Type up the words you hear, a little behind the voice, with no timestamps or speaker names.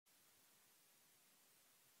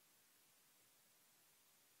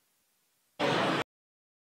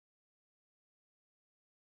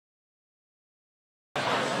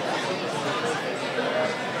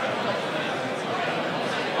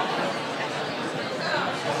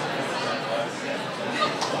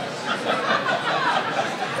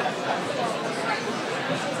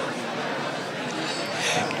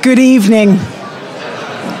Good evening.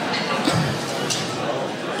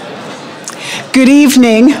 Good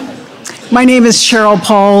evening. My name is Cheryl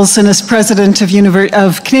Pauls, and as president of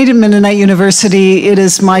Canadian Mennonite University, it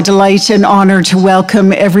is my delight and honor to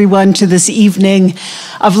welcome everyone to this evening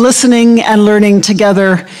of listening and learning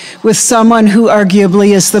together with someone who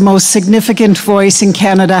arguably is the most significant voice in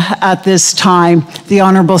Canada at this time, the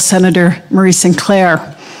Honourable Senator Murray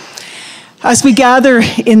Sinclair. As we gather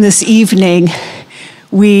in this evening,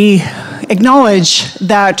 we acknowledge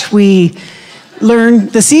that we learn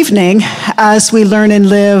this evening as we learn and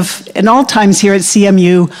live in all times here at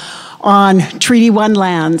CMU on Treaty 1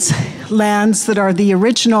 lands, lands that are the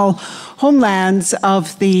original homelands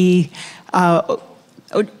of the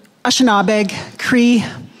Anishinaabe, Cree,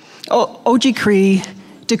 Oji-Cree,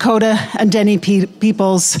 Dakota, and Dene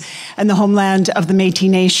peoples, and the homeland of the Métis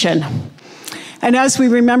Nation. And as we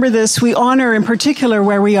remember this, we honor in particular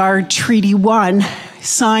where we are Treaty 1,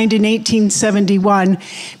 signed in 1871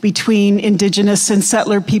 between Indigenous and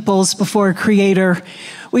settler peoples before Creator.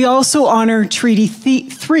 We also honor Treaty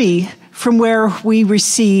 3, from where we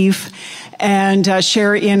receive and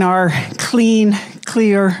share in our clean,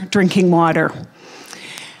 clear drinking water.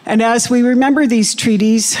 And as we remember these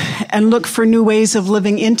treaties and look for new ways of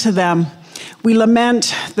living into them, we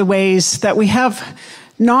lament the ways that we have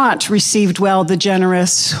not received well the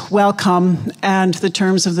generous welcome and the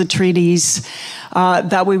terms of the treaties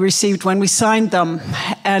that we received when we signed them.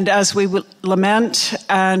 And as we lament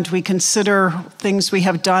and we consider things we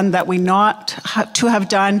have done that we not to have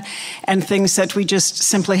done and things that we just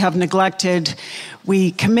simply have neglected,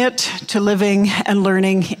 we commit to living and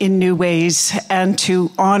learning in new ways and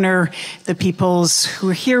to honor the peoples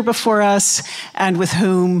who are here before us and with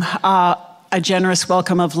whom a generous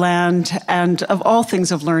welcome of land and of all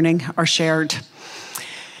things of learning are shared.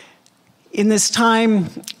 In this time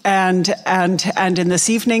and in this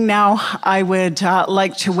evening now, I would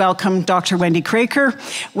like to welcome Dr. Wendy Craker.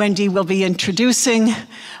 Wendy will be introducing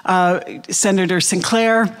Senator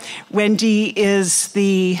Sinclair. Wendy is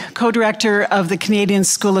the co-director of the Canadian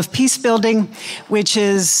School of Peacebuilding, which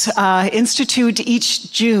is instituted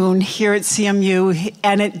each June here at CMU.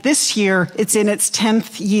 And this year, it's in its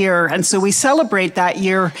 10th year. And so we celebrate that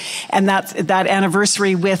year and that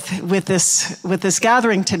anniversary with this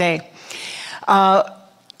gathering today.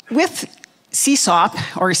 With CSOP,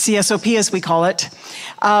 or CSOP as we call it,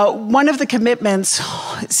 one of the commitments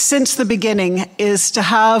since the beginning is to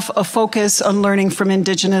have a focus on learning from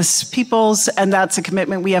Indigenous peoples, and that's a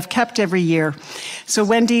commitment we have kept every year. So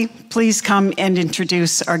Wendy, please come and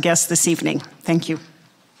introduce our guest this evening. Thank you.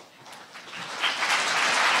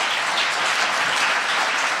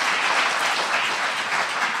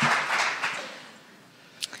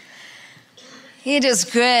 It is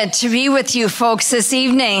good to be with you folks this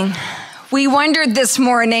evening. We wondered this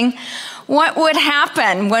morning what would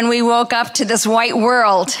happen when we woke up to this white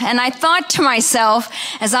world. And I thought to myself,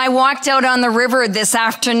 as I walked out on the river this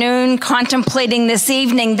afternoon, contemplating this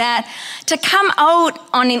evening, that to come out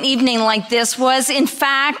on an evening like this was, in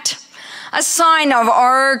fact, a sign of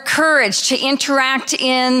our courage to interact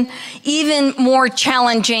in even more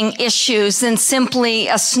challenging issues than simply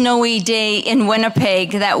a snowy day in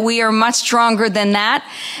Winnipeg, that we are much stronger than that,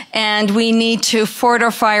 and we need to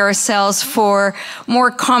fortify ourselves for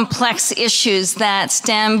more complex issues that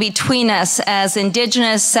stand between us as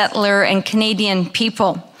Indigenous, settler, and Canadian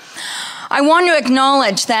people. I want to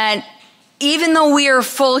acknowledge that even though we are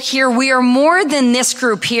full here, we are more than this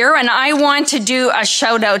group here, and I want to do a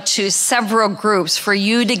shout out to several groups for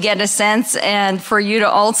you to get a sense and for you to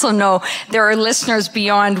also know there are listeners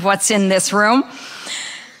beyond what's in this room.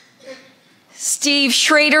 Steve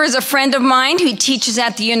Schrader is a friend of mine who teaches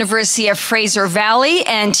at the University of Fraser Valley,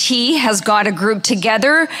 and he has got a group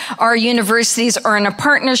together. Our universities are in a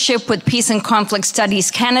partnership with Peace and Conflict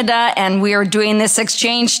Studies Canada, and we are doing this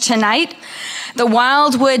exchange tonight. The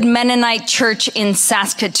Wildwood Mennonite Church in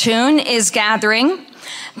Saskatoon is gathering.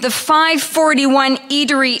 The 541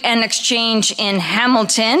 Eatery and Exchange in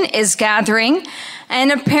Hamilton is gathering. And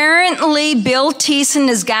apparently Bill Thiessen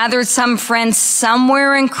has gathered some friends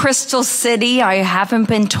somewhere in Crystal City. I haven't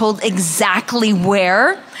been told exactly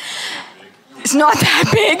where. It's not that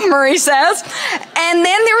big, Murray says. And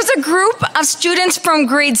then there's a group of students from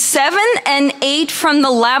grade 7 and 8 from the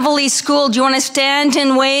Lavallee School. Do you want to stand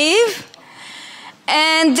and wave?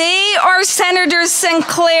 And they are Senator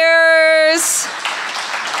Sinclair's.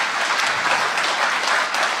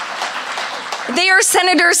 They are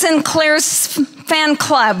Senator Sinclair's fan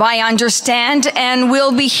club, I understand, and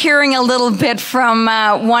we'll be hearing a little bit from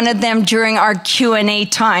one of them during our Q&A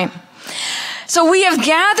time. So we have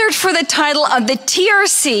gathered for the title of the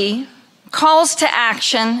TRC calls to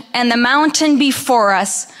action, and the mountain before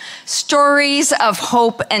us, stories of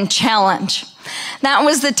hope and challenge. That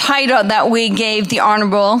was the title that we gave the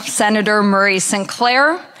Honourable Senator Murray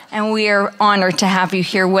Sinclair, and we are honored to have you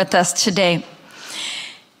here with us today.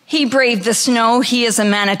 He braved the snow. He is a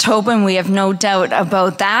Manitoban. We have no doubt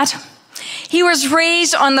about that. He was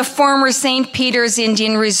raised on the former St. Peter's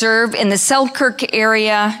Indian Reserve in the Selkirk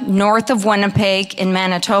area, north of Winnipeg in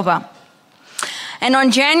Manitoba. And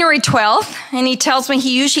on January 12th, and he tells me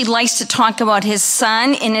he usually likes to talk about his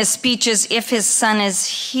son in his speeches if his son is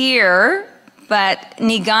here, but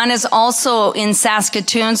Nigan is also in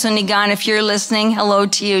Saskatoon, so Nigan, if you're listening, hello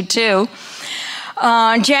to you too.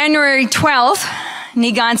 On January 12th,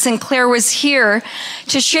 Nigan Sinclair was here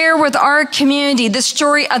to share with our community the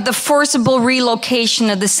story of the forcible relocation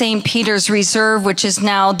of the St. Peter's Reserve, which is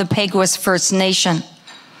now the Peguis First Nation.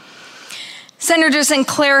 Senator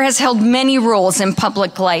Sinclair has held many roles in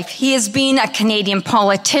public life. He has been a Canadian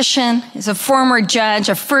politician, is a former judge,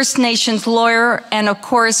 a First Nations lawyer, and of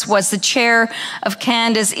course was the chair of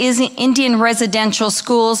Canada's Indian Residential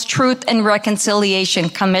Schools Truth and Reconciliation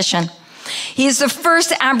Commission. He is the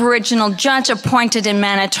first Aboriginal judge appointed in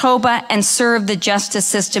Manitoba and served the justice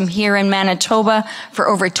system here in Manitoba for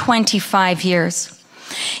over 25 years.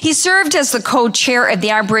 He served as the co-chair of the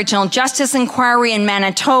Aboriginal Justice Inquiry in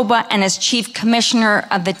Manitoba and as chief commissioner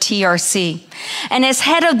of the TRC. And as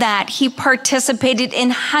head of that, he participated in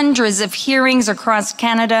hundreds of hearings across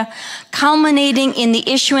Canada, culminating in the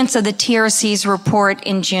issuance of the TRC's report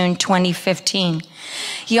in June 2015.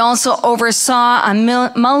 He also oversaw a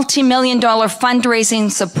multi-million-dollar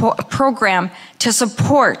fundraising program to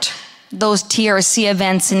support those TRC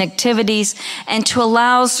events and activities and to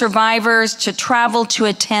allow survivors to travel to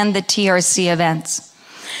attend the TRC events.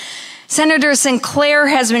 Senator Sinclair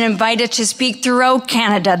has been invited to speak throughout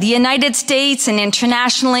Canada, the United States, and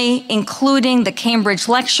internationally, including the Cambridge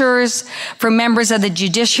Lectures for members of the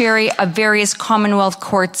judiciary of various Commonwealth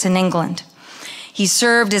courts in England. He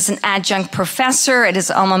served as an adjunct professor at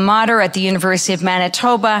his alma mater at the University of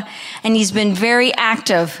Manitoba, and he's been very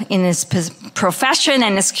active in his profession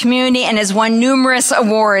and his community and has won numerous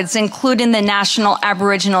awards, including the National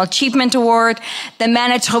Aboriginal Achievement Award, the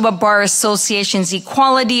Manitoba Bar Association's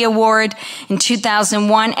Equality Award in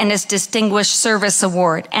 2001, and his Distinguished Service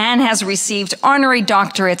Award, and has received honorary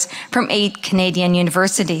doctorates from 8 Canadian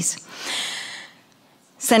universities.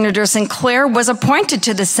 Senator Sinclair was appointed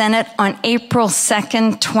to the Senate on April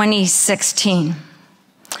 2nd, 2016.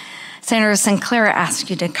 Senator Sinclair, I ask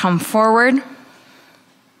you to come forward.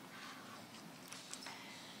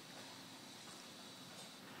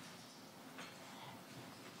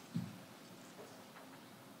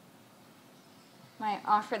 I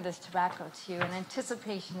offer this tobacco to you in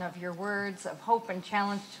anticipation of your words of hope and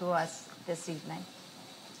challenge to us this evening.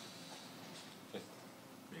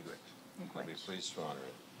 I'll be pleased to honor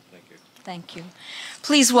it. Thank you. Thank you.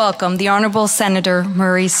 Please welcome the Honourable Senator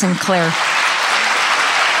Murray Sinclair.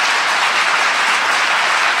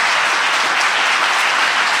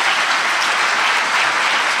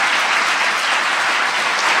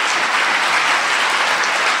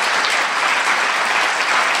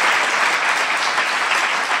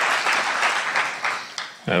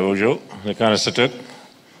 Bonjour, Nekanasatuk,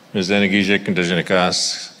 Mizdenegijik and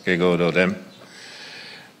Dejinikas, Kego Dodem.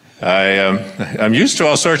 I'm used to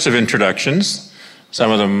all sorts of introductions,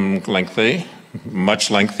 some of them lengthy,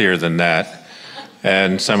 much lengthier than that,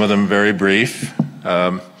 and some of them very brief.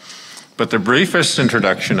 But the briefest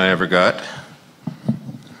introduction I ever got,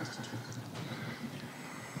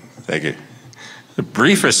 thank you. The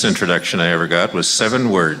briefest introduction I ever got was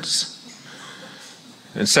 7 words.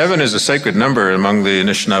 And 7 is a sacred number among the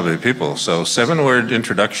Anishinaabe people, so 7-word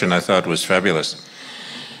introduction I thought was fabulous.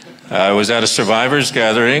 I was at a survivors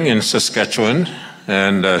gathering in Saskatchewan,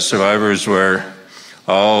 and survivors were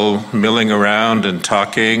all milling around and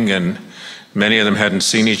talking, and many of them hadn't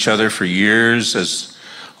seen each other for years. As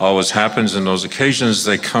always happens in those occasions,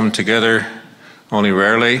 they come together only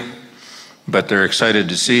rarely, but they're excited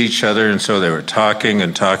to see each other, and so they were talking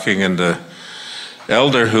and talking, and the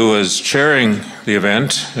elder who was chairing the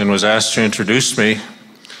event and was asked to introduce me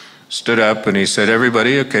stood up and he said,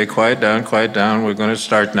 "Everybody, okay, quiet down, we're going to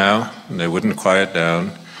start now." And they wouldn't quiet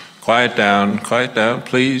down,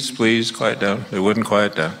 please, please, quiet down. They wouldn't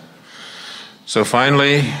quiet down. So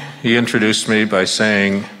finally, he introduced me by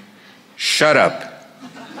saying, "Shut up,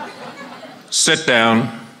 sit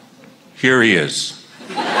down, here he is."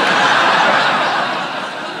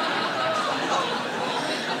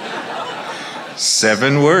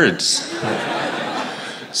 7 words.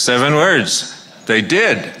 7 words. They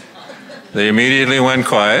did. They immediately went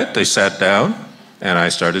quiet, they sat down, and I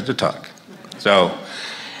started to talk. So,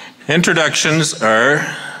 introductions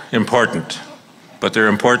are important, but they're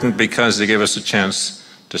important because they give us a chance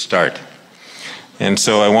to start. And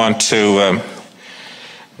so I want to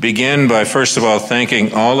begin by, first of all,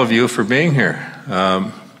 thanking all of you for being here.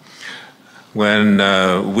 When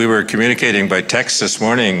we were communicating by text this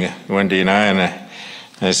morning, Wendy and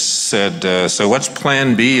I said, so what's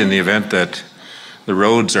plan B in the event that the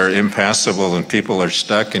roads are impassable and people are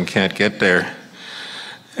stuck and can't get there?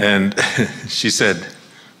 And she said,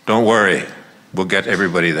 don't worry, we'll get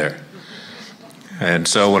everybody there. And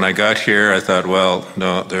so when I got here, I thought, well,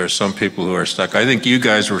 no, there are some people who are stuck. I think you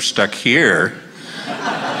guys were stuck here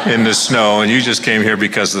in the snow, and you just came here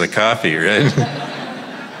because of the coffee, right?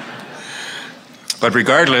 But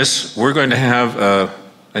regardless, we're going to have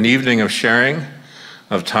an evening of sharing,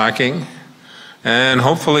 of talking, and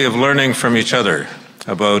hopefully of learning from each other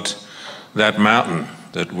about that mountain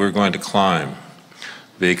that we're going to climb,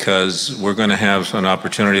 because we're going to have an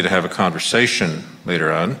opportunity to have a conversation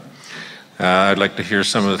later on. I'd like to hear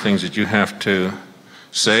some of the things that you have to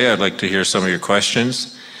say. I'd like to hear some of your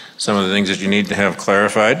questions, some of the things that you need to have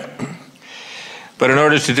clarified. But in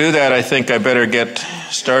order to do that, I think I better get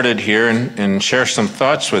started here and share some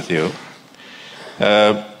thoughts with you.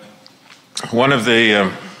 One of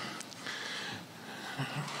the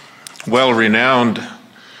well-renowned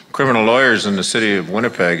criminal lawyers in the city of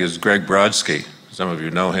Winnipeg is Greg Brodsky. Some of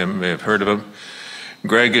you know him, may have heard of him.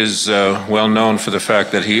 Greg is well known for the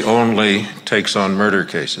fact that he only takes on murder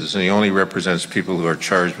cases, and he only represents people who are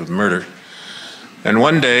charged with murder. And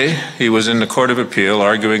one day, he was in the Court of Appeal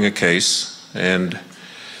arguing a case, and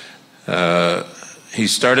he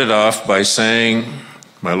started off by saying,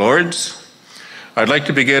 "My lords, I'd like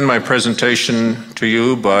to begin my presentation to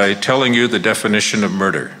you by telling you the definition of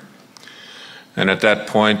murder." And at that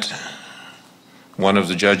point, one of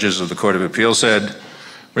the judges of the Court of Appeal said,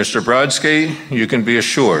 "Mr. Brodsky, you can be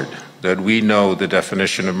assured that we know the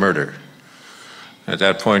definition of murder." At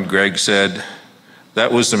that point, Greg said,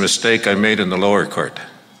 "That was the mistake I made in the lower court."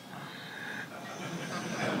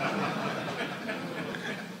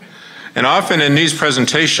 And often in these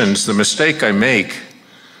presentations, the mistake I make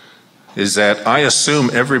is that I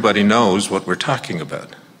assume everybody knows what we're talking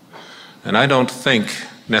about. And I don't think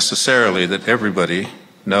necessarily that everybody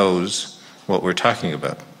knows what we're talking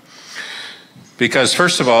about. Because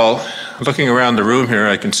first of all, looking around the room here,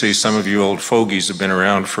 I can see some of you old fogies have been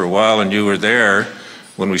around for a while, and you were there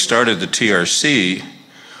when we started the TRC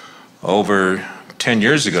over 10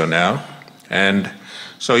 years ago now. And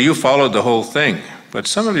so you followed the whole thing. But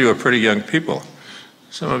some of you are pretty young people.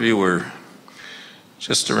 Some of you were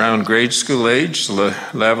just around grade school age. The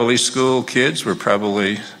Lavallee School kids were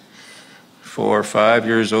probably 4 or 5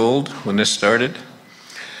 years old when this started.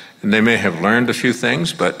 And they may have learned a few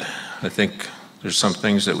things, but I think there's some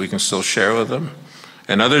things that we can still share with them.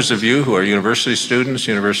 And others of you who are university students,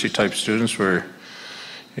 university-type students, were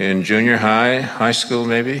in junior high, high school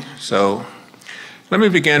maybe. So let me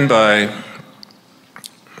begin by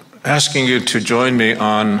asking you to join me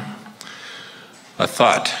on a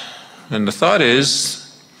thought. And the thought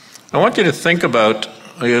is, I want you to think about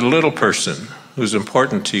a little person who's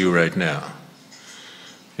important to you right now.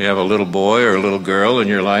 You have a little boy or a little girl in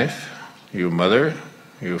your life, you mother,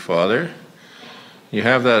 you father. You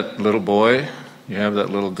have that little boy, you have that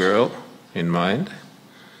little girl in mind.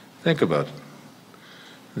 Think about it.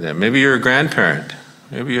 Then maybe you're a grandparent.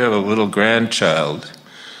 Maybe you have a little grandchild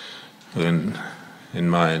who in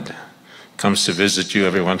mind comes to visit you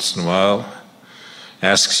every once in a while,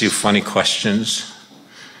 asks you funny questions,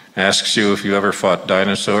 asks you if you ever fought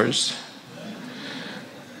dinosaurs,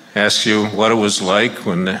 asks you what it was like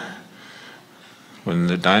when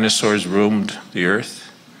the dinosaurs roamed the earth.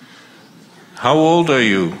 How old are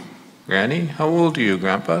you, Granny? How old are you,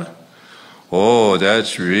 Grandpa? Oh,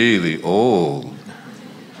 that's really old.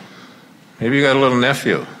 Maybe you got a little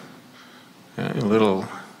nephew, a little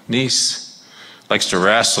niece, likes to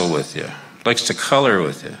wrestle with you, likes to color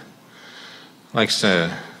with you, likes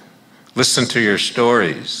to listen to your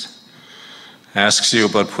stories, asks you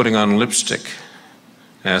about putting on lipstick,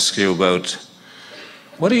 asks you about,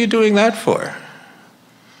 what are you doing that for?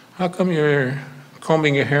 How come you're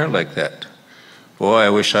combing your hair like that? Boy, I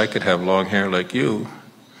wish I could have long hair like you.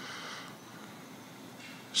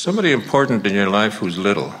 Somebody important in your life who's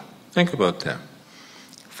little. Think about them.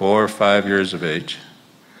 4 or 5 years of age.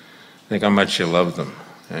 Think how much you love them.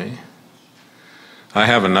 Eh? I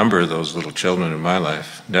have a number of those little children in my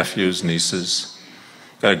life. Nephews, nieces.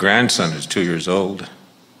 Got a grandson who's 2 years old.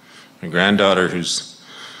 A granddaughter who's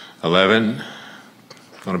 11,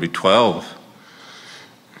 going to be 12.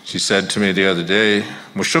 She said to me the other day,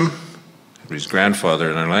 Mushum, his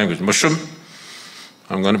grandfather in our language, Mushum,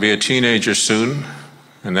 I'm going to be a teenager soon,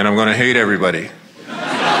 and then I'm going to hate everybody.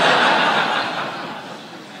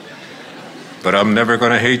 But I'm never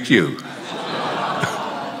going to hate you.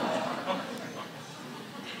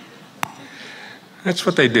 That's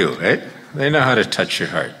what they do, right? They know how to touch your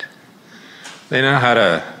heart. They know how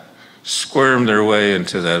to squirm their way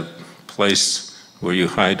into that place where you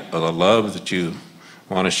hide a love that you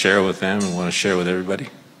want to share with them and want to share with everybody.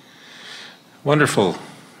 Wonderful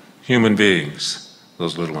human beings,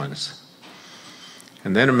 those little ones.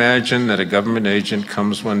 And then imagine that a government agent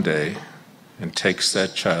comes one day and takes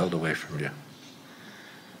that child away from you.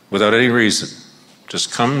 Without any reason,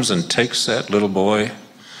 just comes and takes that little boy,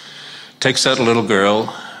 takes that little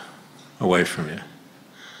girl away from you.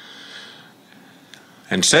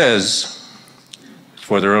 And says,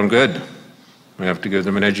 for their own good, we have to give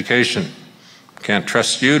them an education. Can't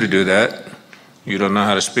trust you to do that. You don't know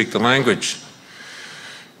how to speak the language.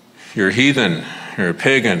 You're a heathen, you're a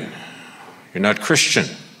pagan, you're not Christian.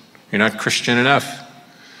 You're not Christian enough.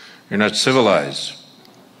 You're not civilized.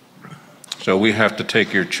 So we have to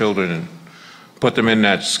take your children and put them in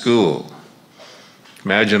that school.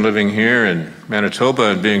 Imagine living here in Manitoba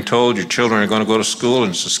and being told your children are going to go to school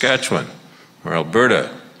in Saskatchewan or Alberta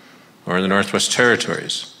or in the Northwest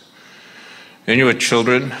Territories. Inuit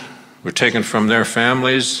children were taken from their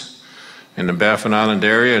families in the Baffin Island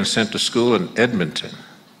area and sent to school in Edmonton.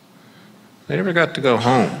 They never got to go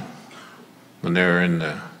home when they were in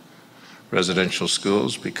the residential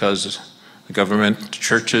schools because the government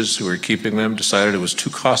churches who were keeping them decided it was too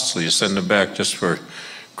costly to send them back just for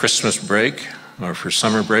Christmas break or for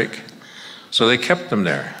summer break. So they kept them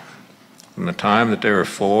there from the time that they were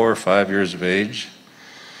 4 or 5 years of age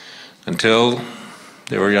until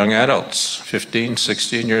they were young adults, 15,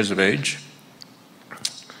 16 years of age.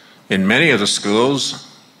 In many of the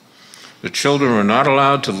schools, the children were not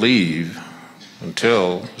allowed to leave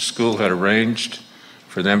until the school had arranged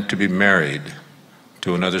for them to be married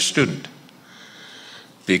to another student,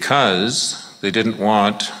 because they didn't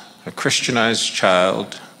want a Christianized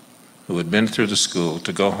child who had been through the school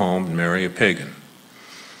to go home and marry a pagan.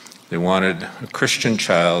 They wanted a Christian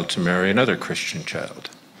child to marry another Christian child.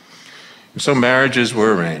 And so marriages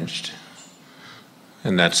were arranged,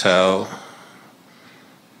 and that's how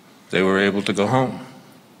they were able to go home.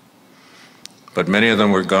 But many of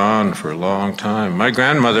them were gone for a long time. My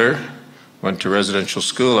grandmother went to residential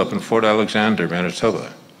school up in Fort Alexander,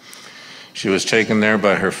 Manitoba. She was taken there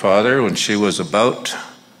by her father when she was about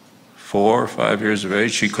 4 or 5 years of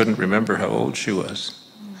age. She couldn't remember how old she was,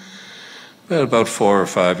 but about 4 or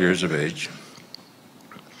 5 years of age.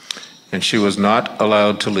 And she was not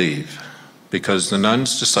allowed to leave because the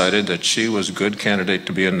nuns decided that she was a good candidate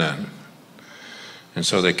to be a nun. And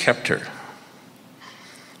so they kept her.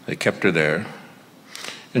 They kept her there.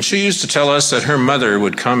 And she used to tell us that her mother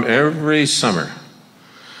would come every summer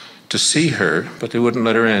to see her, but they wouldn't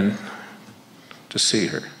let her in to see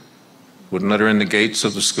her. Wouldn't let her in the gates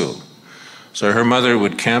of the school. So her mother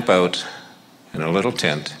would camp out in a little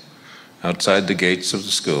tent outside the gates of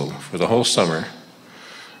the school for the whole summer.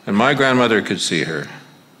 And my grandmother could see her,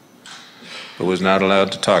 but was not allowed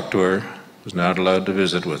to talk to her, was not allowed to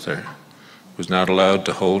visit with her, was not allowed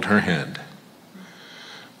to hold her hand,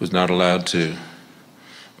 was not allowed to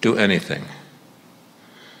do anything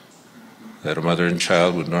that a mother and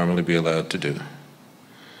child would normally be allowed to do.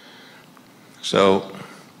 So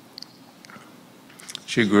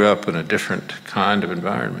she grew up in a different kind of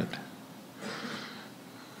environment.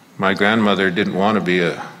 My grandmother didn't want to be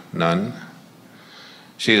a nun.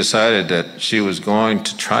 She decided that she was going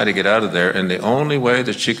to try to get out of there, and the only way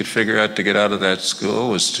that she could figure out to get out of that school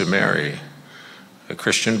was to marry a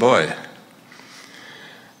Christian boy.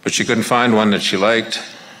 But she couldn't find one that she liked.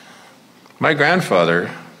 My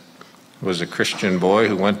grandfather was a Christian boy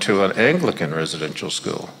who went to an Anglican residential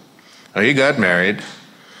school. Now, he got married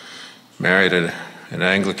an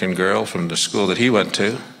Anglican girl from the school that he went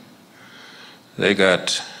to. They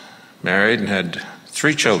got married and had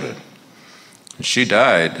 3 children. And she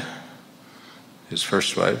died, his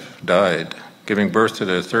first wife died, giving birth to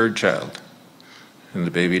their 3rd child, and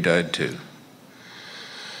the baby died too.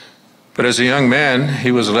 But as a young man,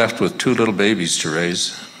 he was left with 2 little babies to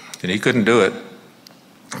raise, and he couldn't do it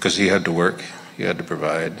because he had to work, he had to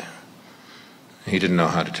provide. He didn't know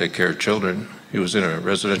how to take care of children. He was in a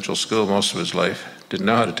residential school most of his life, didn't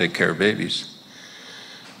know how to take care of babies.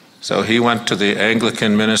 So he went to the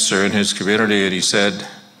Anglican minister in his community and he said,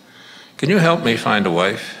 "Can you help me find a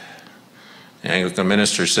wife?" The Anglican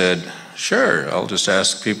minister said, "Sure, I'll just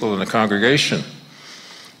ask people in the congregation,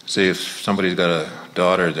 see if somebody's got a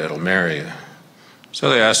daughter that'll marry you." So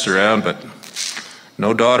they asked around, but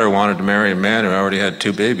no daughter wanted to marry a man who already had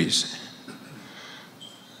 2 babies.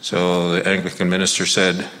 So the Anglican minister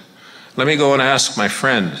said, let me go and ask my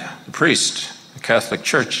friend, the priest, the Catholic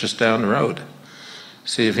church just down the road,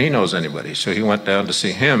 see if he knows anybody. So he went down to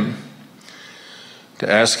see him,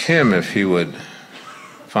 to ask him if he would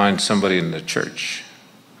find somebody in the church.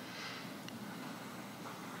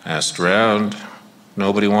 Asked around,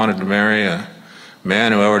 nobody wanted to marry a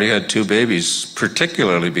man who already had 2 babies,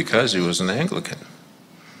 particularly because he was an Anglican.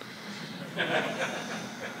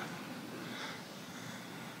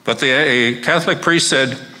 But the Catholic priest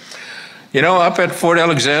said, you know, up at Fort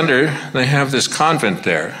Alexander, they have this convent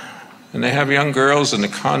there, and they have young girls in the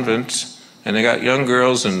convent, and they got young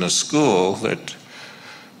girls in the school that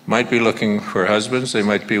might be looking for husbands. They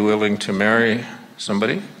might be willing to marry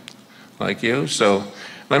somebody like you. So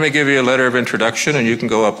let me give you a letter of introduction, and you can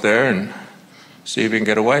go up there and see if you can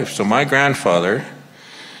get a wife. So my grandfather,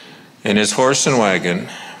 in his horse and wagon,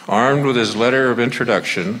 armed with his letter of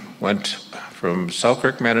introduction, went from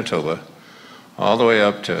Selkirk, Manitoba, all the way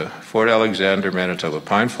up to Fort Alexander, Manitoba,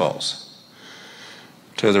 Pine Falls,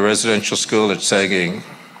 to the residential school at Saugeen.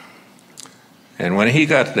 And when he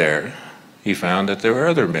got there, he found that there were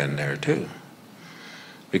other men there too.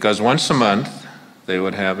 Because once a month, they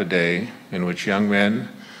would have a day in which young men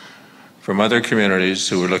from other communities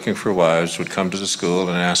who were looking for wives would come to the school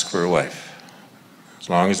and ask for a wife. As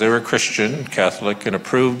long as they were Christian, Catholic, and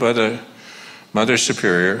approved by the Mother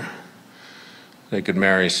Superior, they could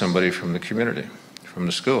marry somebody from the community, from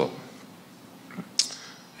the school.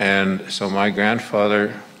 And so my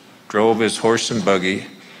grandfather drove his horse and buggy,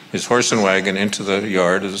 his horse and wagon into the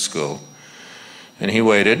yard of the school, and he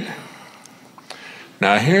waited.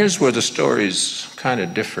 Now here's where the stories kind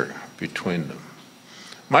of differ between them.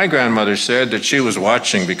 My grandmother said that she was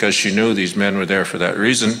watching because she knew these men were there for that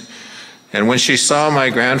reason. And when she saw my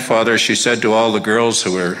grandfather, she said to all the girls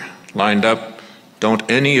who were lined up,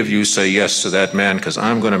 don't any of you say yes to that man because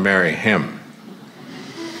I'm going to marry him.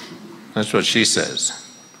 That's what she says.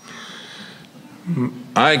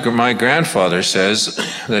 My grandfather says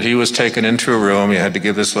that he was taken into a room. He had to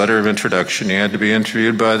give this letter of introduction. He had to be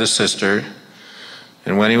interviewed by the sister.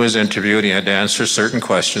 And when he was interviewed, he had to answer certain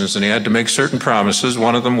questions and he had to make certain promises.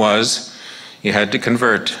 One of them was he had to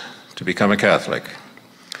convert to become a Catholic.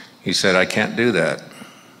 He said, I can't do that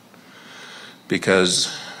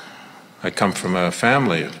because I come from a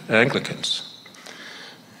family of Anglicans.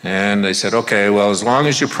 And they said, okay, well, as long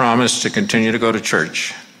as you promise to continue to go to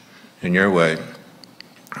church in your way,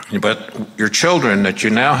 but your children that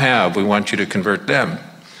you now have, we want you to convert them.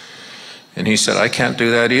 And he said, I can't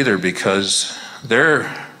do that either because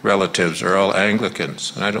their relatives are all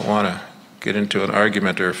Anglicans, and I don't want to get into an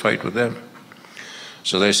argument or a fight with them.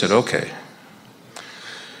 So they said, okay.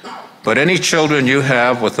 But any children you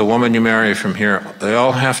have with the woman you marry from here, they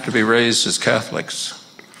all have to be raised as Catholics.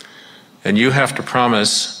 And you have to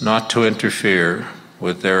promise not to interfere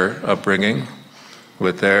with their upbringing,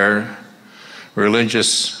 with their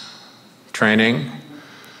religious training,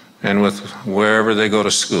 and with wherever they go to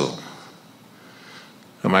school.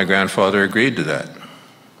 And my grandfather agreed to that.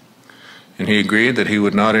 And he agreed that he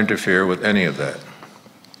would not interfere with any of that.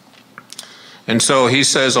 And so he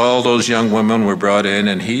says all those young women were brought in,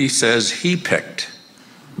 and he says he picked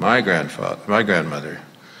my grandmother,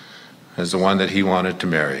 as the one that he wanted to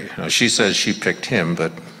marry. Now, she says she picked him,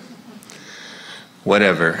 but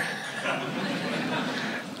whatever.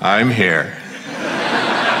 I'm here.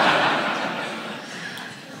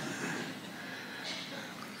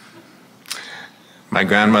 My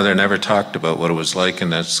grandmother never talked about what it was like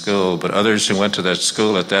in that school, but others who went to that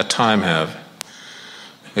school at that time have.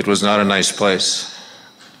 It was not a nice place.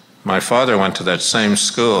 My father went to that same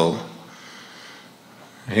school.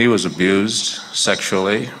 He was abused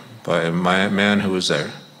sexually by a man who was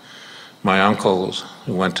there. My uncles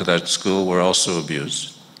who went to that school were also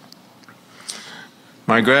abused.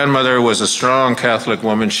 My grandmother was a strong Catholic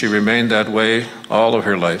woman. She remained that way all of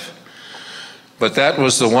her life. But that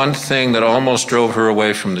was the one thing that almost drove her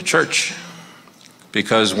away from the church.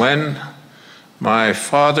 Because when my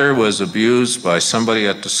father was abused by somebody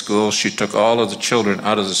at the school, she took all of the children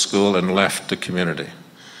out of the school and left the community.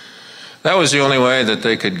 That was the only way that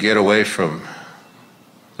they could get away from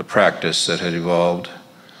the practice that had evolved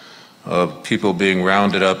of people being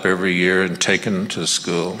rounded up every year and taken to the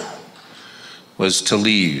school, was to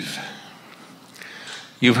leave.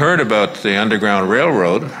 You've heard about the Underground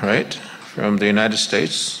Railroad, right, from the United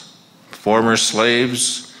States? Former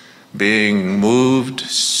slaves being moved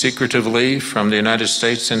secretively from the United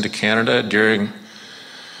States into Canada during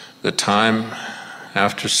the time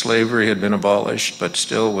after slavery had been abolished, but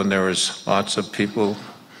still when there was lots of people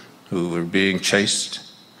who were being chased.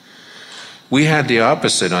 We had the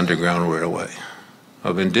opposite Underground Railway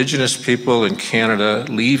of Indigenous people in Canada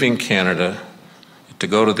leaving Canada to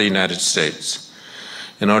go to the United States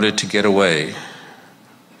in order to get away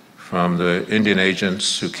from the Indian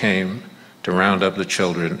agents who came to round up the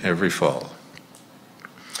children every fall.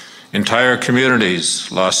 Entire communities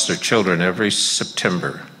lost their children every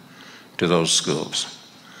September to those schools.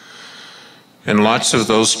 And lots of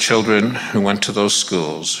those children who went to those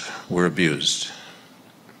schools were abused.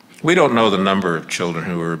 We don't know the number of children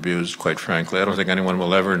who were abused, quite frankly. I don't think anyone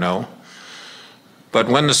will ever know. But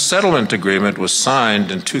when the settlement agreement was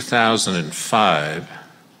signed in 2005,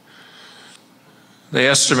 they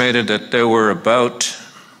estimated that there were about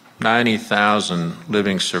 90,000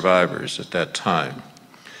 living survivors at that time.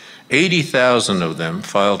 80,000 of them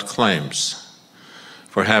filed claims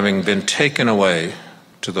for having been taken away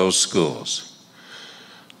to those schools.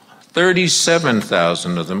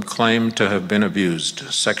 37,000 of them claimed to have been abused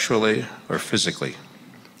sexually or physically.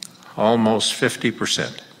 Almost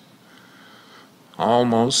 50%.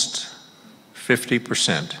 Almost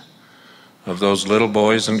 50% of those little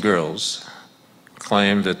boys and girls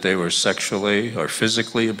claimed that they were sexually or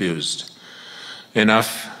physically abused,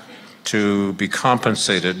 enough to be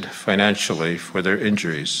compensated financially for their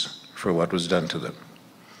injuries for what was done to them.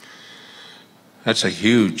 That's a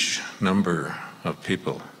huge number of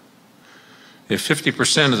people. If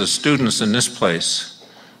 50% of the students in this place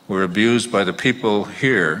were abused by the people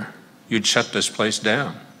here, you'd shut this place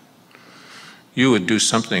down. You would do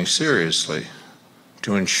something seriously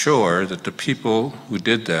to ensure that the people who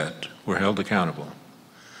did that were held accountable.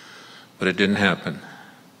 But it didn't happen.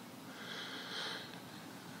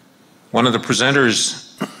 One of the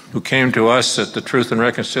presenters who came to us at the Truth and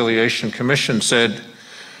Reconciliation Commission said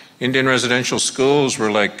Indian residential schools were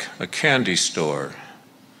like a candy store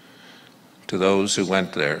to those who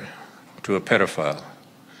went there, to a pedophile.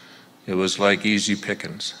 It was like easy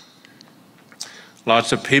pickings.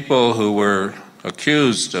 Lots of people who were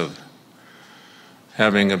accused of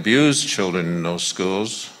having abused children in those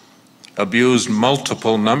schools abused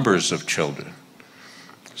multiple numbers of children.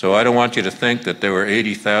 So I don't want you to think that there were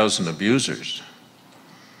 80,000 abusers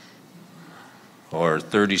or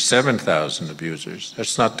 37,000 abusers.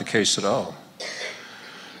 That's not the case at all.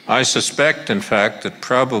 I suspect, in fact, that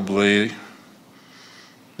probably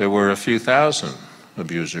there were a few thousand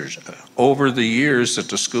abusers over the years that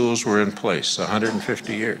the schools were in place,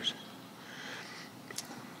 150 years.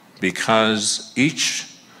 Because each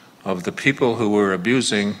of the people who were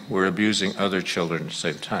abusing other children at the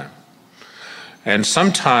same time. And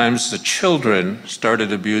sometimes the children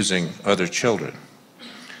started abusing other children.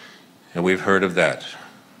 And we've heard of that.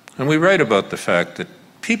 And we write about the fact that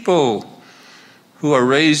people who are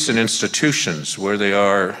raised in institutions where they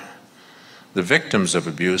are the victims of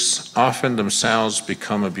abuse often themselves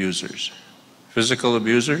become abusers. Physical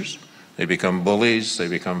abusers, they become bullies, they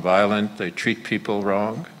become violent, they treat people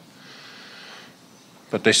wrong.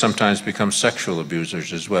 But they sometimes become sexual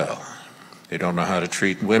abusers as well. They don't know how to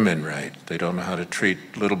treat women right. They don't know how to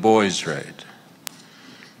treat little boys right.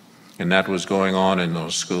 And that was going on in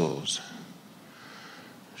those schools.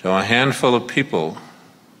 So a handful of people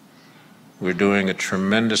were doing a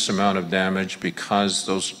tremendous amount of damage because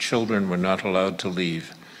those children were not allowed to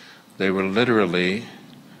leave. They were literally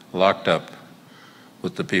locked up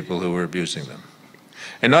with the people who were abusing them.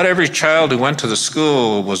 And not every child who went to the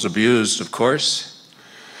school was abused, of course.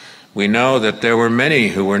 We know that there were many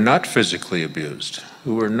who were not physically abused,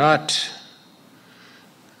 who were not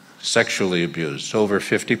sexually abused. Over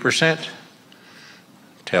 50%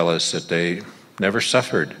 tell us that they never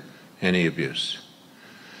suffered any abuse.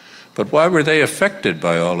 But why were they affected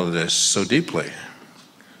by all of this so deeply?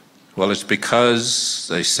 Well, it's because,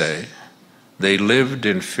 they say, they lived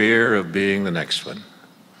in fear of being the next one.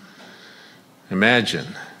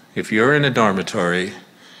 Imagine if you're in a dormitory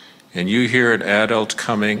and you hear an adult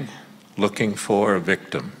coming looking for a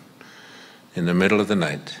victim in the middle of the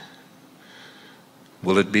night.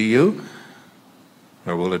 Will it be you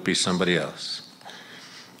or will it be somebody else?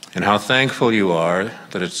 And how thankful you are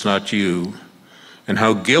that it's not you, and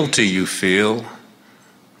how guilty you feel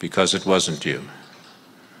because it wasn't you.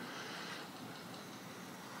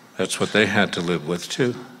 That's what they had to live with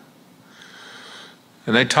too.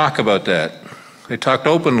 And they talk about that. They talked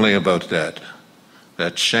openly about that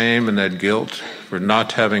shame and that guilt for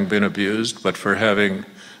not having been abused, but for having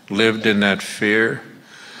lived in that fear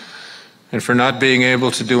and for not being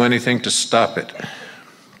able to do anything to stop it.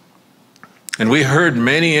 And we heard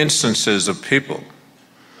many instances of people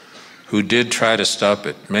who did try to stop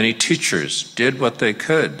it. Many teachers did what they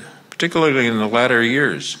could, particularly in the latter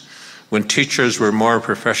years when teachers were more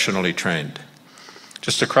professionally trained.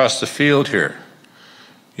 Just across the field here,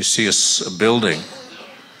 you see a building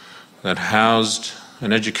that housed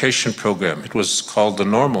an education program. It was called the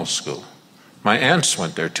Normal School. My aunts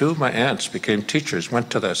went there. Two of my aunts became teachers,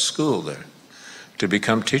 went to that school there to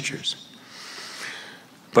become teachers.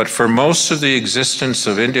 But for most of the existence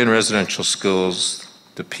of Indian residential schools,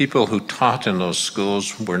 the people who taught in those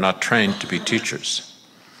schools were not trained to be teachers.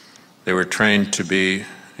 They were trained to be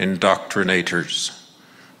indoctrinators.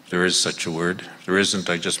 There is such a word. If there isn't,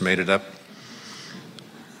 I just made it up.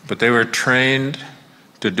 But they were trained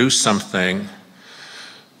to do something,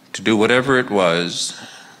 to do whatever it was,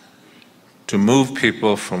 to move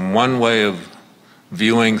people from one way of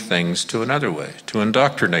viewing things to another way, to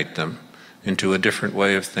indoctrinate them into a different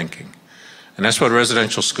way of thinking. And that's what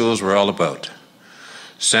residential schools were all about.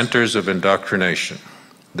 Centers of indoctrination.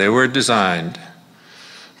 They were designed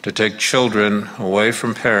to take children away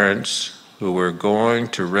from parents who were going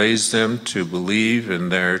to raise them to believe in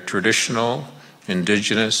their traditional,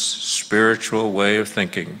 indigenous, spiritual way of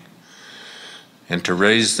thinking, and to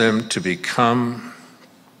raise them to become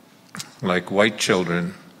like white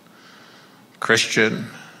children, Christian,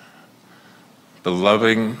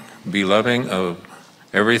 beloving of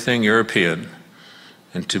everything European,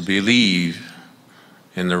 and to believe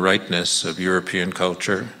in the rightness of European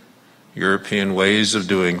culture, European ways of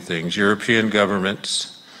doing things, European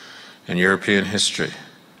governments, and European history.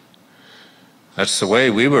 That's the way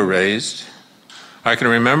we were raised. I can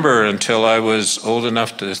remember until I was old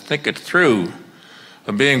enough to think it through,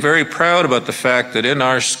 of being very proud about the fact that in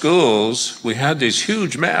our schools we had these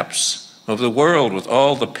huge maps of the world with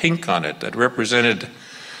all the pink on it that represented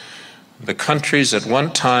the countries at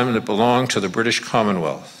one time that belonged to the British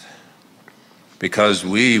Commonwealth, because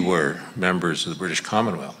we were members of the British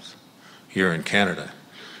Commonwealth here in Canada.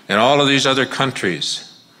 And all of these other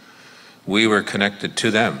countries, we were connected to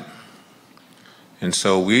them. And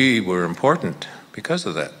so we were important because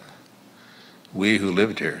of that, we who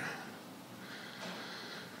lived here.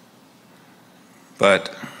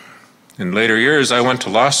 But in later years, I went to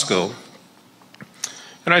law school.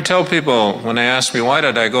 And I tell people, when they ask me, why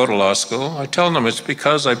did I go to law school? I tell them it's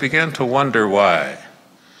because I began to wonder why.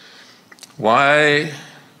 Why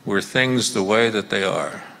were things the way that they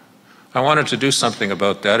are? I wanted to do something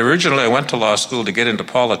about that. Originally, I went to law school to get into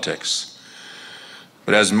politics.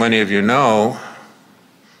 But as many of you know,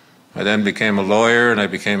 I then became a lawyer and I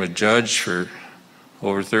became a judge for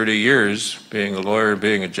over 30 years, being a lawyer and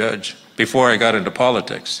being a judge, before I got into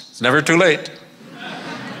politics. It's never too late.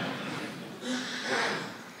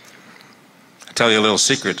 I'll tell you a little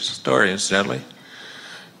secret story, incidentally.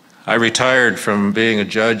 I retired from being a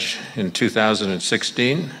judge in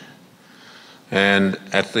 2016, and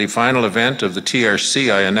at the final event of the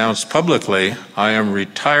TRC, I announced publicly, I am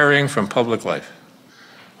retiring from public life.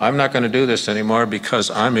 I'm not going to do this anymore because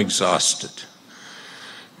I'm exhausted.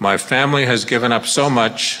 My family has given up so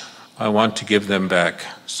much, I want to give them back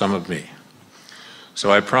some of me. So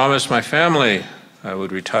I promised my family I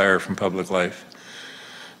would retire from public life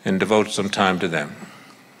and devote some time to them.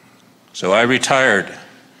 So I retired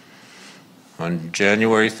on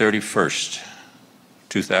January 31st,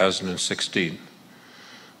 2016.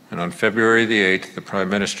 And on February the 8th, the Prime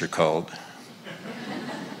Minister called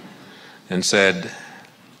and said,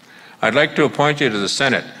 I'd like to appoint you to the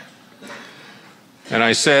Senate. And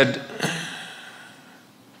I said,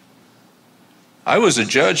 I was a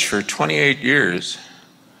judge for 28 years,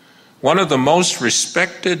 one of the most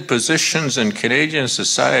respected positions in Canadian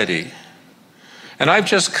society. And I've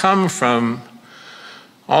just come from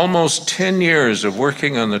almost 10 years of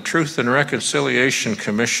working on the Truth and Reconciliation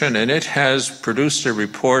Commission, and it has produced a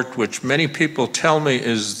report which many people tell me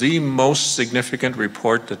is the most significant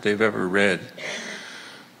report that they've ever read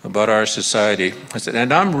about our society. I said,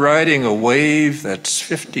 and I'm riding a wave that's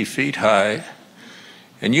 50 feet high,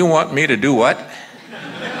 and you want me to do what?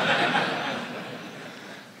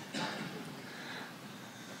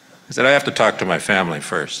 I said, I have to talk to my family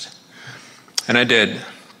first. And I did.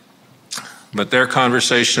 But their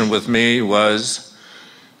conversation with me was,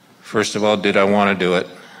 first of all, did I want to do it?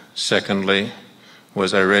 Secondly,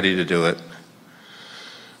 was I ready to do it?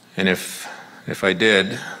 And if I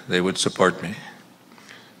did, they would support me.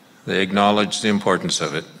 They acknowledged the importance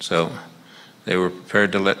of it, so they were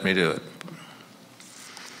prepared to let me do it.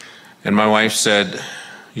 And my wife said,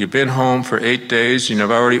 you've been home for 8 days, and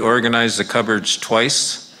you've already organized the cupboards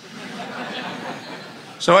twice,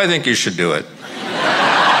 so I think you should do it.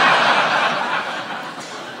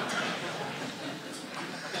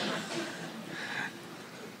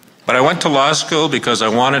 But I went to law school because I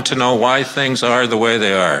wanted to know why things are the way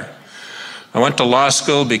they are. I went to law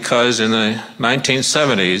school because in the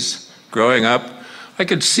 1970s, growing up, I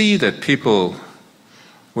could see that people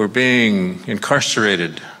were being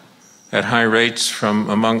incarcerated at high rates from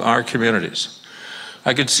among our communities.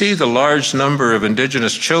 I could see the large number of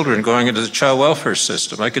Indigenous children going into the child welfare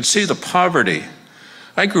system. I could see the poverty.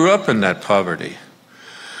 I grew up in that poverty.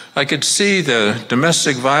 I could see the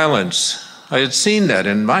domestic violence. I had seen that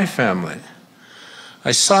in my family.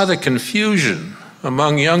 I saw the confusion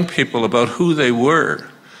among young people about who they were.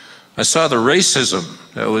 I saw the racism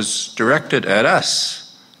that was directed at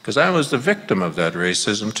us, because I was the victim of that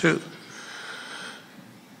racism too.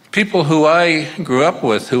 People who I grew up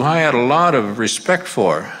with, who I had a lot of respect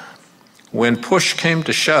for, when push came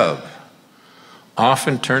to shove,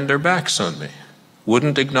 often turned their backs on me,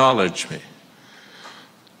 wouldn't acknowledge me.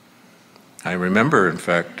 I remember, in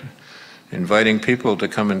fact, inviting people to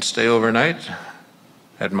come and stay overnight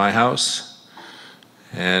at my house,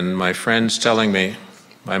 and my friends telling me,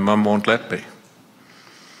 my mom won't let me.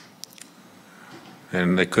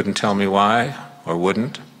 And they couldn't tell me why, or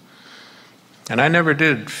wouldn't. And I never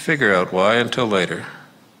did figure out why until later.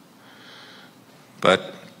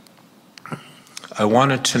 But I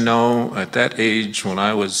wanted to know at that age, when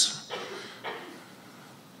I was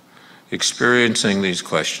experiencing these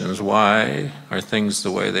questions, why are things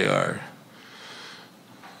the way they are?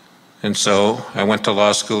 And so I went to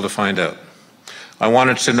law school to find out. I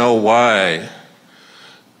wanted to know why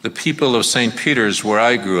the people of St. Peter's, where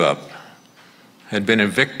I grew up, had been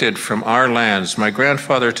evicted from our lands. My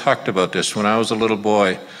grandfather talked about this when I was a little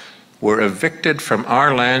boy. Were evicted from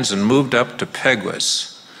our lands and moved up to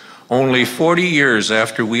Peguis, only 40 years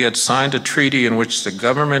after we had signed a treaty in which the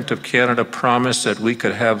government of Canada promised that we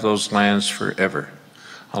could have those lands forever,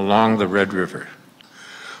 along the Red River.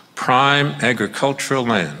 Prime agricultural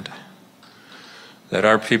land that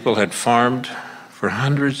our people had farmed for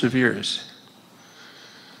hundreds of years.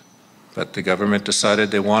 But the government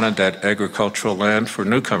decided they wanted that agricultural land for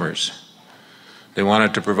newcomers. They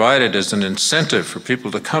wanted to provide it as an incentive for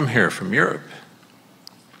people to come here from Europe.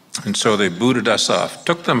 And so they booted us off.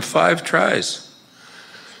 Took them 5 tries,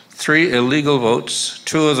 3 illegal votes.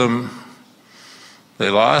 2 of them they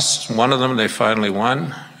lost, 1 of them they finally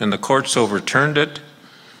won, and the courts overturned it,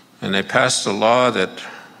 and they passed a law that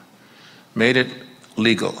made it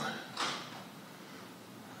legal.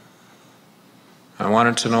 I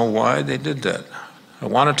wanted to know why they did that. I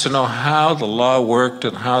wanted to know how the law worked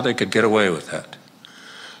and how they could get away with that.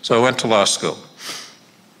 So I went to law school.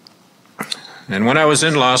 And when I was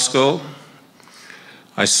in law school,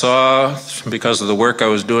 I saw, because of the work I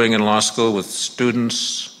was doing in law school with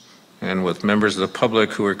students and with members of the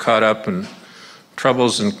public who were caught up in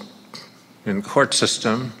troubles in the court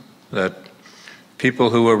system, that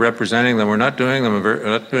people who were representing them were not doing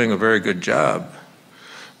a very good job.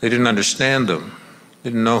 They didn't understand them.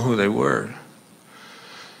 Didn't know who they were,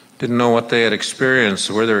 didn't know what they had experienced,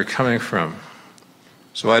 where they were coming from.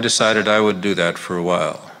 So I decided I would do that for a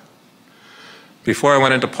while. Before I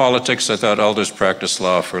went into politics, I thought I'll just practice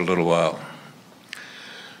law for a little while.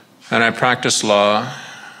 And I practiced law,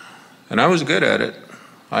 and I was good at it.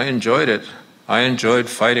 I enjoyed it. I enjoyed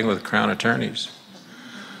fighting with Crown attorneys.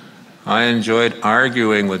 I enjoyed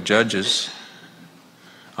arguing with judges.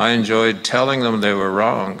 I enjoyed telling them they were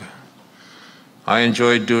wrong. I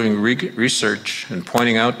enjoyed doing research and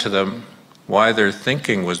pointing out to them why their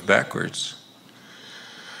thinking was backwards.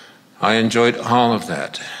 I enjoyed all of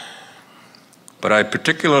that. But I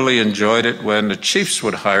particularly enjoyed it when the chiefs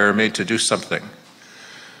would hire me to do something,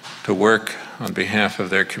 to work on behalf of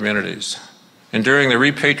their communities. And during the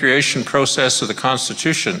repatriation process of the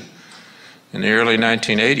Constitution in the early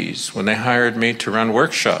 1980s, when they hired me to run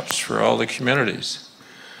workshops for all the communities,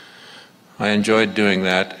 I enjoyed doing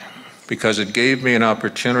that, because it gave me an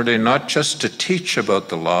opportunity not just to teach about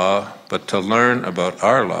the law, but to learn about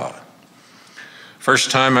our law.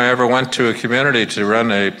 First time I ever went to a community to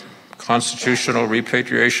run a constitutional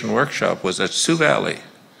repatriation workshop was at Sioux Valley.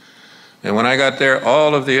 And when I got there,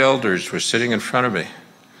 all of the elders were sitting in front of me.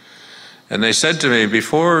 And they said to me,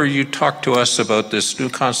 before you talk to us about this new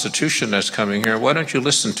constitution that's coming here, why don't you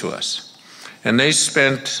listen to us? And they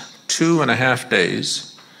spent 2.5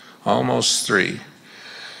 days, almost 3,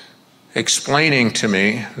 explaining to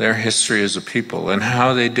me their history as a people and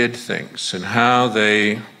how they did things and how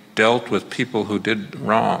they dealt with people who did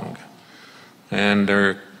wrong, and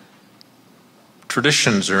their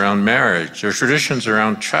traditions around marriage, their traditions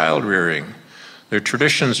around child rearing, their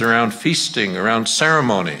traditions around feasting, around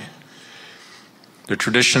ceremony, their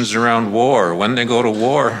traditions around war, when they go to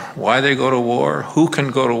war, why they go to war, who can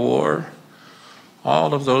go to war,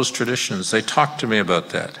 all of those traditions. They talked to me about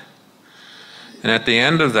that. And at the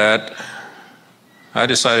end of that, I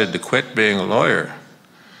decided to quit being a lawyer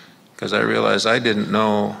because I realized I didn't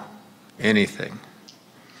know anything.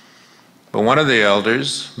 But one of the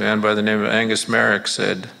elders, a man by the name of Angus Merrick,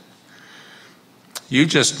 said, "You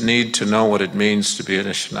just need to know what it means to be an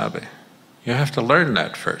Anishinaabe. You have to learn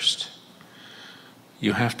that first.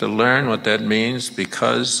 You have to learn what that means,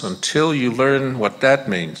 because until you learn what that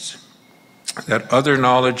means, that other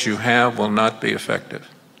knowledge you have will not be effective.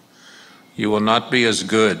 You will not be as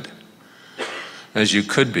good as you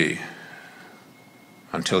could be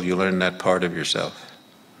until you learn that part of yourself."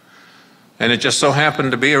 And it just so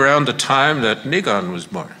happened to be around the time that Nigon was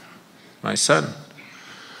born, my son,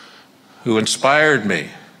 who inspired me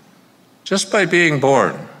just by being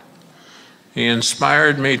born. He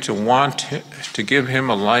inspired me to want to give him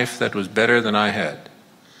a life that was better than I had,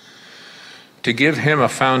 to give him a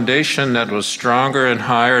foundation that was stronger and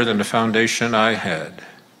higher than the foundation I had,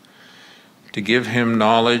 to give him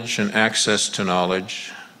knowledge and access to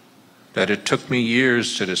knowledge that it took me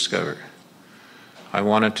years to discover. I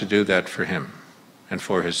wanted to do that for him and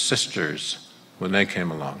for his sisters when they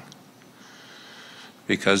came along,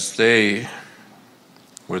 because they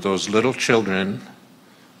were those little children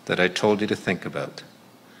that I told you to think about.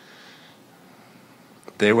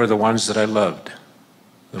 They were the ones that I loved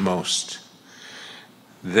the most.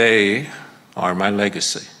 They are my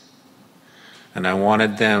legacy, and I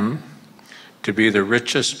wanted them to be the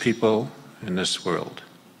richest people in this world,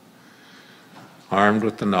 armed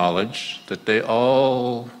with the knowledge that they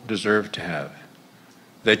all deserve to have,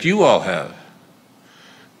 that you all have,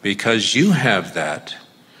 because you have that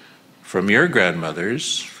from your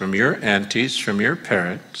grandmothers, from your aunties, from your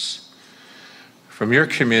parents, from your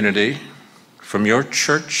community, from your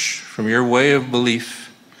church, from your way of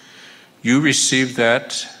belief. You receive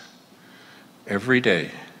that every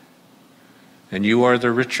day, and you are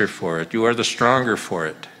the richer for it. You are the stronger for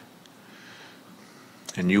it.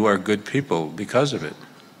 And you are good people because of it.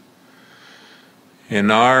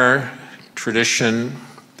 In our tradition,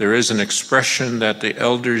 there is an expression that the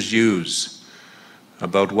elders use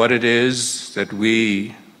about what it is that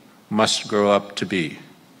we must grow up to be.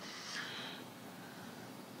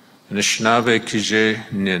 Anishinaabe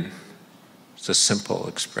kije nin. It's a simple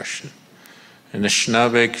expression.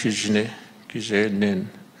 Anishinaabe kije nin.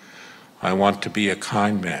 I want to be a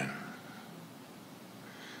kind man.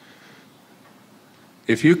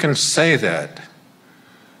 If you can say that,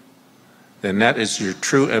 then that is your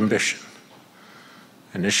true ambition.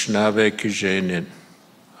 Anishinaabe kije nin.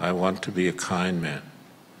 I want to be a kind man.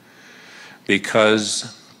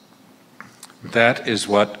 Because that is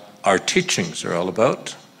what our teachings are all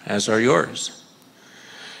about, as are yours.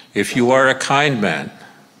 If you are a kind man,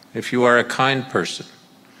 if you are a kind person,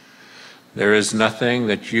 there is nothing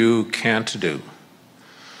that you can't do,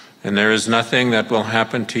 and there is nothing that will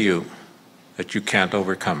happen to you that you can't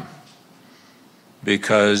overcome,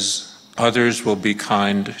 because others will be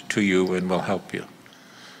kind to you and will help you.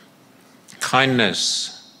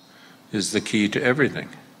 Kindness is the key to everything.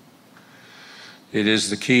 It is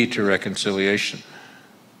the key to reconciliation.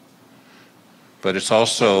 But it's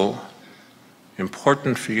also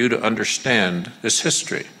important for you to understand this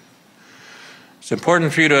history. It's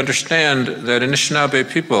important for you to understand that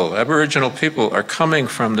Anishinaabe people, Aboriginal people, are coming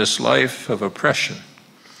from this life of oppression.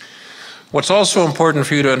 What's also important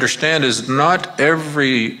for you to understand is not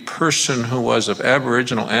every person who was of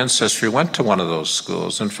Aboriginal ancestry went to one of those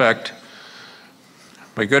schools. In fact,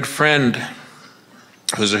 my good friend,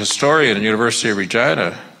 who's a historian at the University of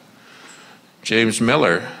Regina, James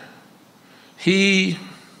Miller, he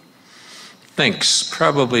thinks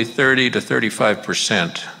probably 30 to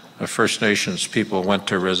 35% of First Nations people went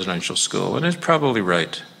to residential school, and he's probably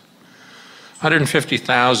right.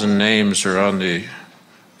 150,000 names are on the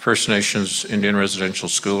First Nations Indian Residential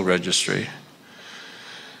School Registry.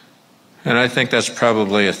 And I think that's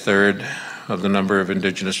probably a third of the number of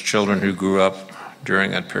Indigenous children who grew up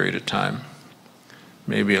during that period of time.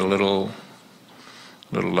 Maybe a little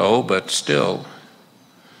low, but still,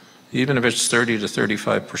 even if it's 30 to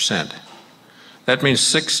 35%, that means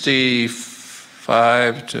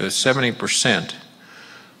 65 to 70%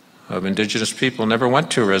 of Indigenous people never went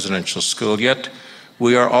to a residential school, yet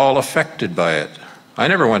we are all affected by it. I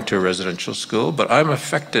never went to a residential school, but I'm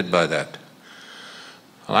affected by that.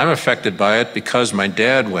 Well, I'm affected by it because my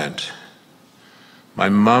dad went, my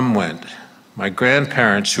mom went, my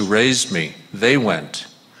grandparents who raised me, they went,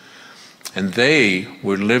 and they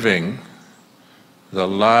were living the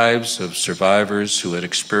lives of survivors who had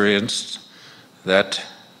experienced that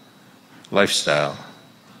lifestyle,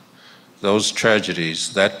 those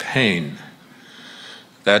tragedies, that pain,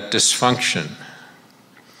 that dysfunction.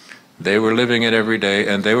 They were living it every day,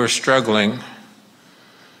 and they were struggling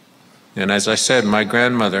And as I said, my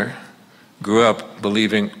grandmother grew up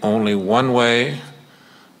believing only one way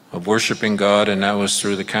of worshiping God, and that was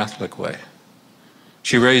through the Catholic way.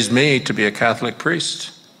 She raised me to be a Catholic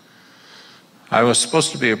priest. I was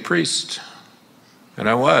supposed to be a priest, and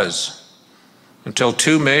I was, until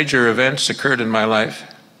two major events occurred in my life.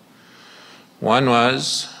 One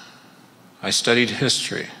was I studied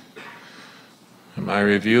history. And my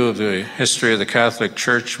review of the history of the Catholic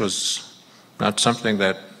Church was not something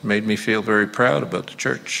that made me feel very proud about the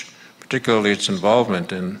Church, particularly its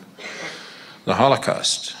involvement in the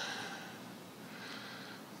Holocaust.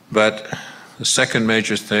 But the second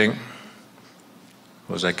major thing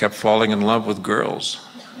was I kept falling in love with girls.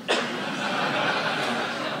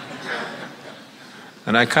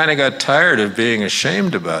 And I kind of got tired of being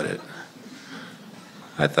ashamed about it.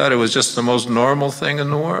 I thought it was just the most normal thing in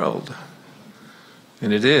the world.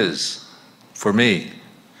 And it is, for me.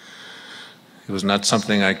 It was not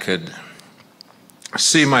something I could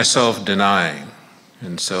see myself denying.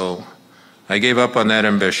 And so I gave up on that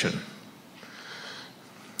ambition.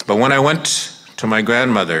 But when I went to my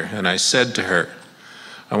grandmother and I said to her,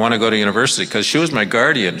 I want to go to university, because she was my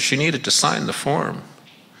guardian. She needed to sign the form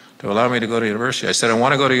to allow me to go to university. I said, I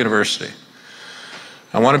want to go to university.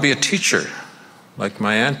 I want to be a teacher, like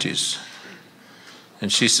my aunties.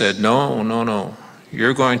 And she said, no, no, no.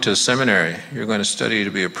 You're going to seminary. You're going to study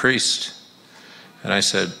to be a priest. And I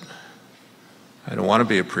said, I don't want to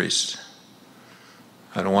be a priest.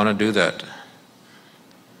 I don't want to do that.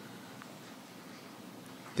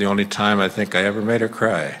 The only time I think I ever made her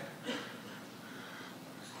cry,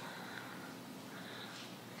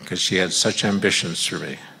 because she had such ambitions for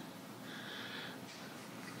me.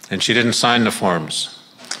 And she didn't sign the forms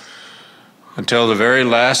until the very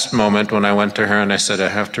last moment when I went to her and I said, I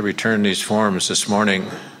have to return these forms this morning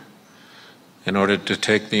in order to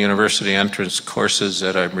take the university entrance courses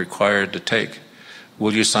that I'm required to take.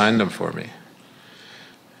 Will you sign them for me?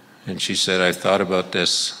 And she said, I thought about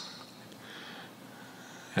this,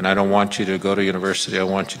 and I don't want you to go to university. I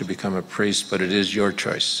want you to become a priest, but it is your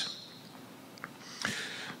choice.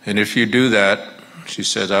 And if you do that, she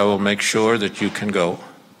said, I will make sure that you can go.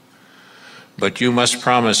 But you must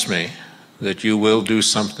promise me that you will do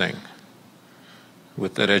something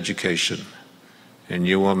with that education, and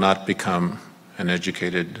you will not become an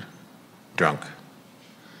educated drunk.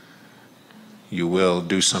 You will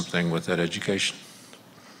do something with that education.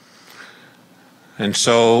 And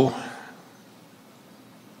so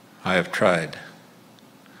I have tried,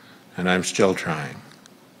 and I'm still trying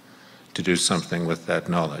to do something with that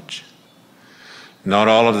knowledge. Not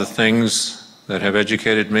all of the things that have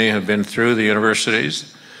educated me have been through the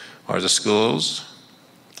universities or the schools,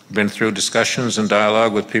 been through discussions and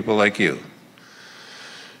dialogue with people like you.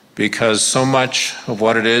 Because so much of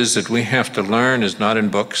what it is that we have to learn is not in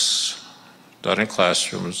books, not in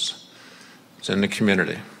classrooms, it's in the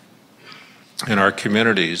community. And our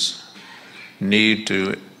communities need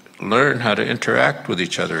to learn how to interact with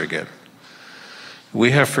each other again.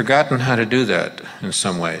 We have forgotten how to do that in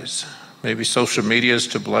some ways. Maybe social media is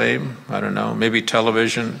to blame, I don't know, maybe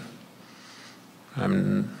television.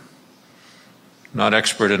 I'm not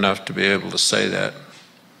expert enough to be able to say that.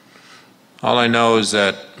 All I know is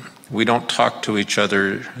that we don't talk to each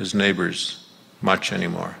other as neighbors much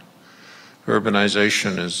anymore.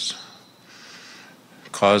 Urbanization has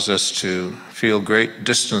caused us to feel great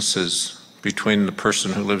distances between the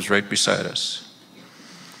person who lives right beside us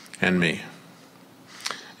and me.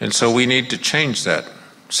 And so we need to change that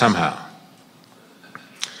somehow.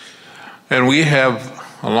 And we have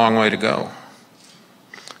a long way to go,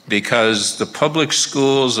 because the public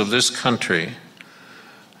schools of this country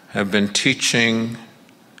have been teaching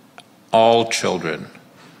all children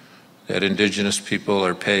that Indigenous people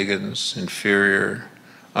are pagans, inferior,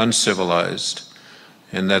 uncivilized,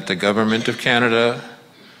 and that the government of Canada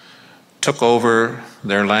took over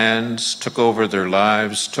their lands, took over their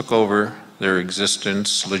lives, took over their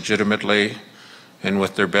existence legitimately and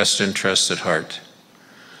with their best interests at heart.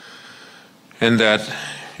 And that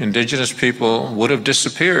Indigenous people would have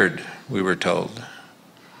disappeared, we were told,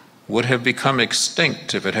 would have become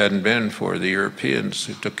extinct if it hadn't been for the Europeans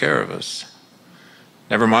who took care of us.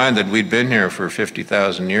 Never mind that we'd been here for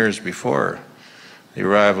 50,000 years before the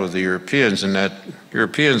arrival of the Europeans, and that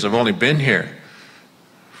Europeans have only been here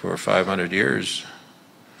for 500 years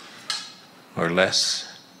or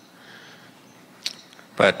less.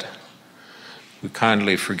 But we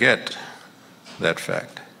kindly forget that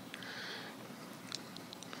fact.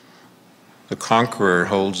 The conqueror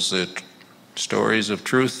holds the stories of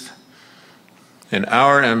truth, and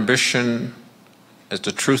our ambition as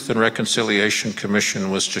the Truth and Reconciliation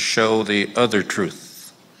Commission was to show the other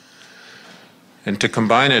truth, and to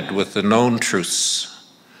combine it with the known truths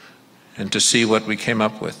and to see what we came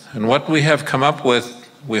up with. And what we have come up with,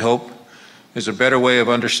 we hope, is a better way of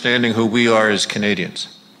understanding who we are as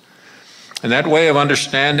Canadians. And that way of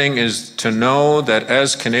understanding is to know that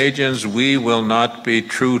as Canadians, we will not be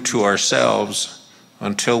true to ourselves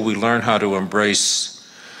until we learn how to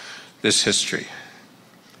embrace this history,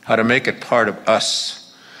 how to make it part of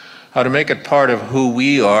us, how to make it part of who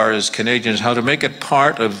we are as Canadians, how to make it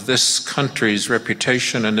part of this country's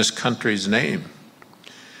reputation and this country's name.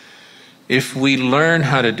 If we learn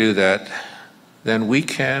how to do that, then we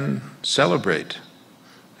can celebrate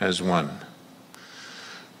as one.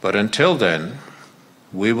 But until then,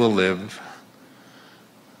 we will live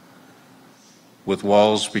with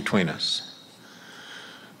walls between us.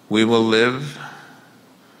 We will live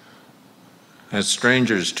as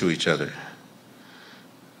strangers to each other,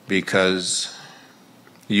 because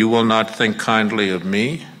you will not think kindly of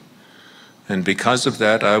me, and because of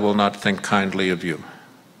that, I will not think kindly of you.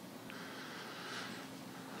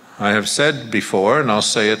 I have said before, and I'll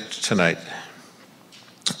say it tonight,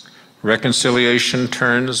 reconciliation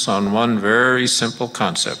turns on one very simple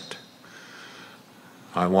concept.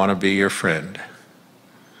 I want to be your friend,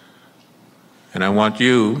 and I want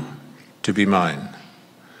you to be mine,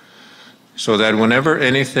 so that whenever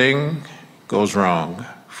anything goes wrong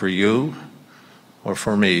for you or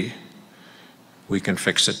for me, we can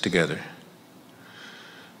fix it together.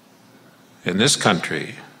 And this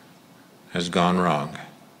country has gone wrong,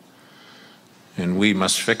 and we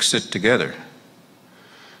must fix it together.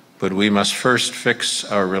 But we must first fix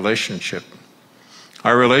our relationship.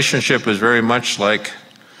 Our relationship is very much like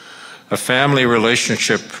a family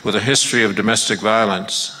relationship with a history of domestic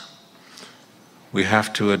violence. We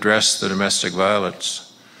have to address the domestic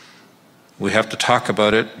violence. We have to talk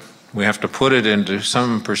about it. We have to put it into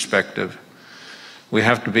some perspective. We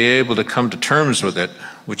have to be able to come to terms with it,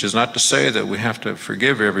 which is not to say that we have to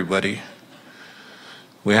forgive everybody.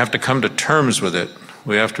 We have to come to terms with it.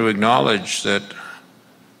 We have to acknowledge that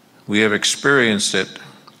we have experienced it.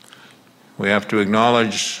 We have to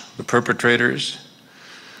acknowledge the perpetrators.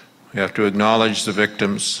 We have to acknowledge the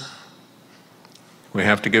victims. We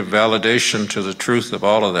have to give validation to the truth of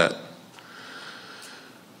all of that.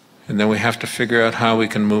 And then we have to figure out how we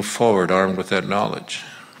can move forward armed with that knowledge.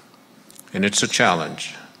 And it's a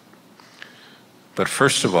challenge. But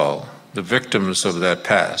first of all, the victims of that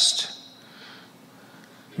past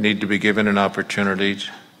need to be given an opportunity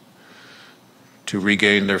to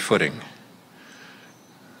regain their footing.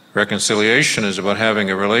 Reconciliation is about having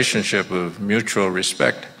a relationship of mutual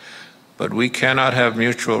respect, but we cannot have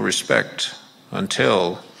mutual respect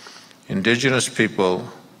until Indigenous people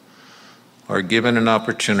are given an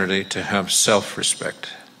opportunity to have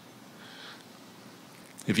self-respect.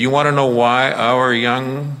 If you want to know why our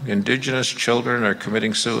young Indigenous children are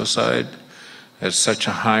committing suicide at such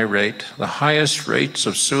a high rate, the highest rates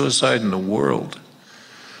of suicide in the world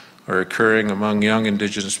are occurring among young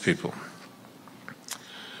Indigenous people.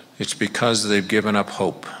 It's because they've given up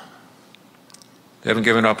hope. They haven't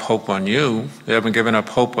given up hope on you. They haven't given up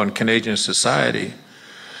hope on Canadian society.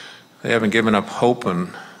 They haven't given up hope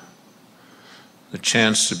on the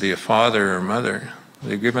chance to be a father or mother.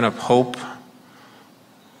 They've given up hope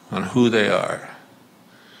on who they are.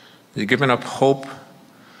 They've given up hope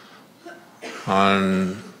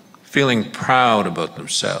on feeling proud about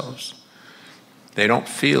themselves. They don't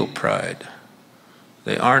feel pride.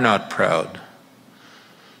 They are not proud.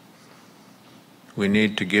 We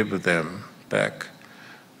need to give them back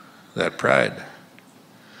that pride.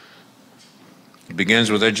 It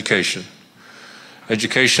begins with education.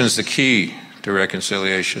 Education is the key to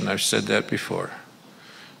reconciliation. I've said that before.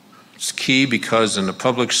 It's key because in the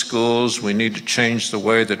public schools we need to change the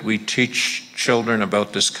way that we teach children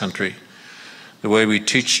about this country, the way we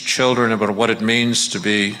teach children about what it means to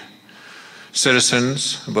be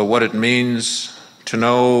citizens, about what it means to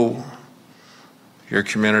know your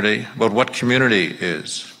community, about what community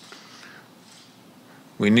is.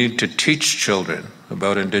 We need to teach children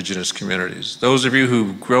about Indigenous communities. Those of you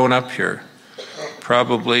who've grown up here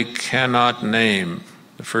probably cannot name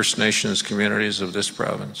the First Nations communities of this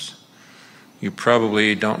province. You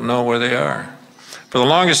probably don't know where they are. For the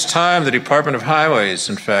longest time, the Department of Highways,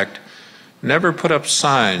 in fact, never put up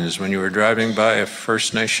signs when you were driving by a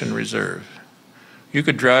First Nation reserve. You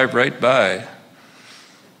could drive right by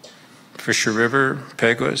Fisher River,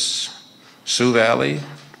 Peguis, Sioux Valley,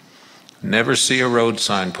 never see a road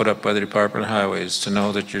sign put up by the Department of Highways to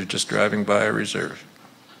know that you're just driving by a reserve,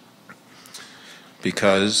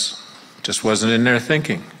 because it just wasn't in their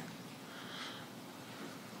thinking.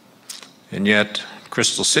 And yet,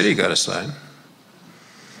 Crystal City got a sign.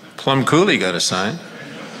 Plum Coulee got a sign.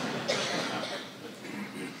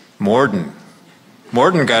 Morden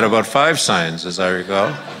got about 5 signs, as I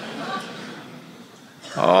recall.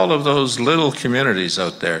 All of those little communities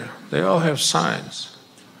out there, they all have signs.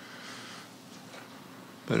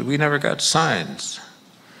 But we never got signs.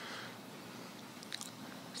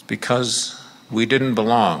 It's because we didn't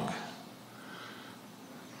belong.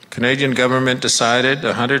 Canadian government decided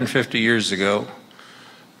 150 years ago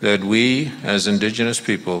that we, as Indigenous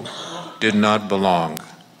people, did not belong.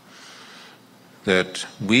 That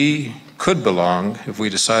we could belong if we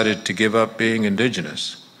decided to give up being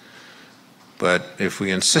Indigenous. But if we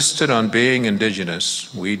insisted on being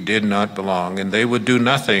Indigenous, we did not belong, and they would do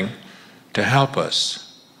nothing to help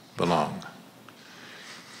us belong.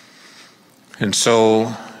 And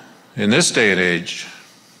so, in this day and age,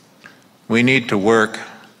 we need to work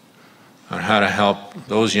on how to help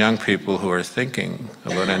those young people who are thinking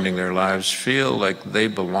about ending their lives feel like they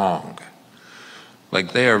belong,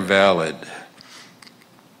 like they are valid.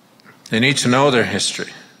 They need to know their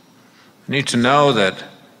history. They need to know that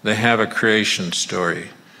they have a creation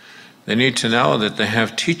story. They need to know that they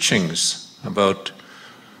have teachings about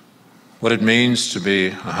what it means to be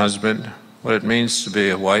a husband, what it means to be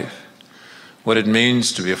a wife, what it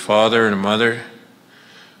means to be a father and a mother.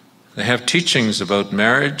 They have teachings about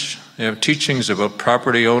marriage. They have teachings about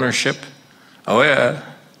property ownership. Oh yeah,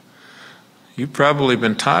 you've probably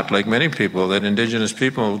been taught, like many people, that Indigenous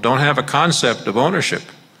people don't have a concept of ownership.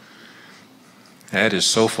 That is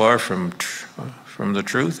so far from the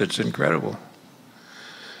truth, it's incredible.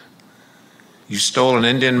 You stole an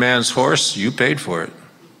Indian man's horse, you paid for it.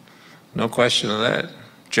 No question of that.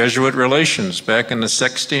 Jesuit relations back in the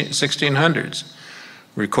 1600s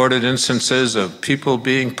recorded instances of people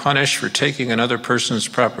being punished for taking another person's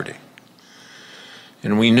property.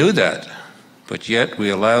 And we knew that, but yet we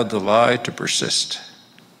allowed the lie to persist.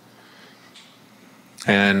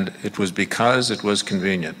 And it was because it was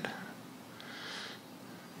convenient.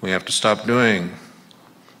 We have to stop doing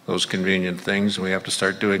those convenient things, and we have to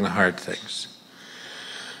start doing the hard things.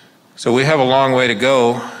 So we have a long way to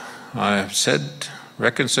go. I've said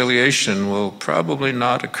reconciliation will probably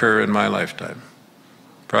not occur in my lifetime.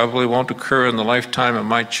 Probably won't occur in the lifetime of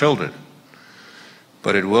my children,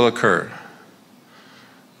 but it will occur.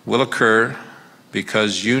 Will occur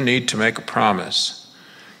because you need to make a promise.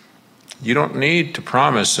 You don't need to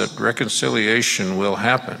promise that reconciliation will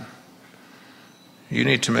happen. You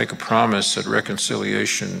need to make a promise that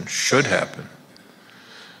reconciliation should happen.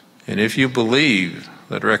 And if you believe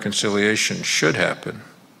that reconciliation should happen,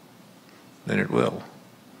 then it will.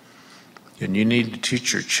 And you need to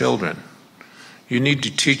teach your children. You need to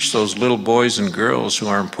teach those little boys and girls who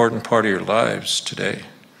are an important part of your lives today.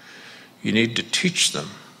 You need to teach them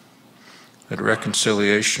that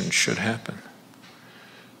reconciliation should happen.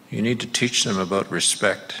 You need to teach them about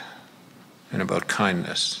respect and about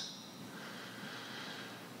kindness.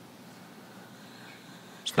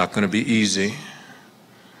 It's not going to be easy.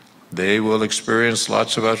 They will experience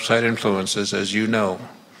lots of outside influences, as you know.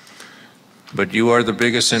 But you are the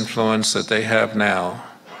biggest influence that they have now,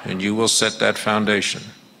 and you will set that foundation.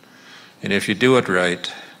 And if you do it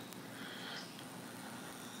right,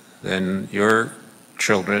 then your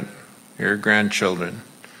children, your grandchildren,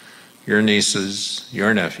 your nieces,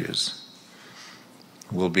 your nephews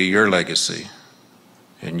will be your legacy,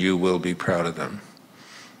 and you will be proud of them,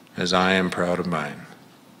 as I am proud of mine.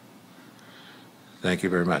 Thank you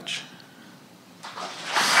very much.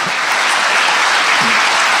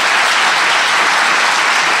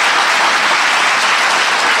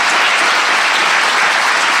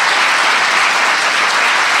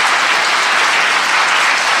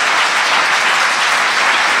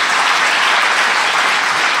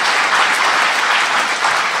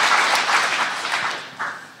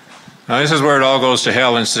 Now, this is where it all goes to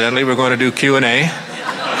hell, incidentally. We're going to do Q&A.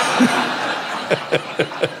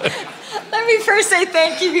 Let me first say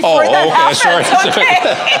thank you before that happens.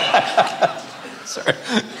 Sorry.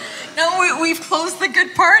 Okay. No, we've closed the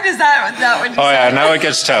good part. Is that what you Oh, yeah, said? now it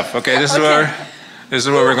gets tough. Okay, this is where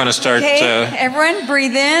we're going to start. Okay, everyone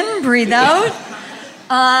breathe in, breathe out.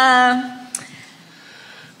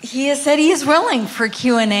 He has said he is willing for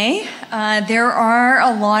Q&A. There are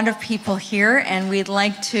a lot of people here, and we'd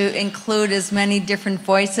like to include as many different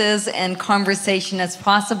voices and conversation as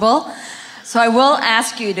possible. So I will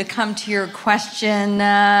ask you to come to your question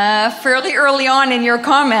fairly early on in your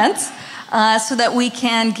comments so that we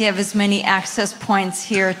can give as many access points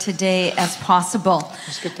here today as possible.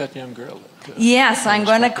 Let's get that young girl. Yes, I'm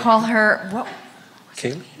going to call her... What?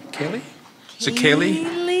 Kaylee? Kaylee? Is it Kaylee?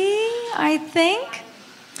 Kaylee, I think.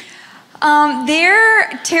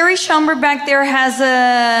 Terry Schomburg back there has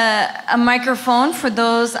a microphone for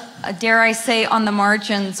those, dare I say, on the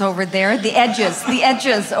margins over there, the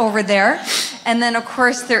edges over there. And then, of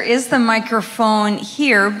course, there is the microphone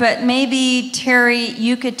here, but maybe, Terry,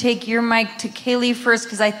 you could take your mic to Kaylee first,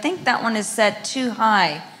 because I think that one is set too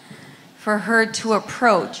high for her to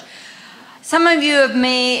approach. Some of you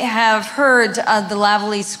may have heard of the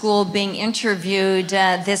Lavallee School being interviewed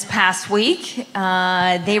this past week.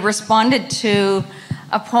 They responded to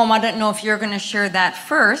a poem, I don't know if you're going to share that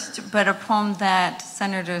first, but a poem that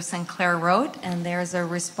Senator Sinclair wrote, and there's a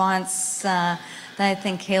response that I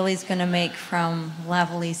think Kaylee's going to make from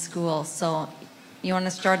Lavallee School. So you want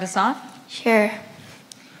to start us off? Sure.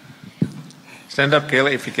 Stand up,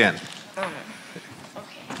 Kaylee, if you can.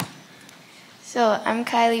 So, I'm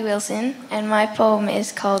Kylie Wilson, and my poem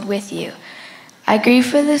is called With You. I grieve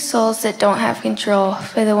for the souls that don't have control,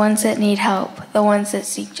 for the ones that need help, the ones that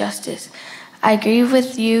seek justice. I grieve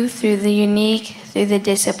with you through the unique, through the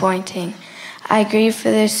disappointing. I grieve for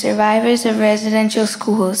the survivors of residential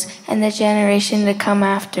schools and the generation to come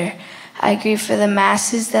after. I grieve for the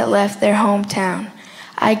masses that left their hometown.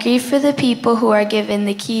 I grieve for the people who are given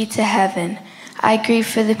the key to heaven. I grieve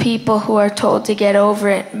for the people who are told to get over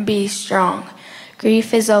it and be strong.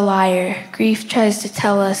 Grief is a liar. Grief tries to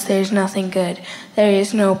tell us there's nothing good. There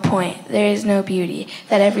is no point. There is no beauty.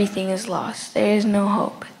 That everything is lost. There is no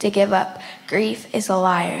hope. To give up. Grief is a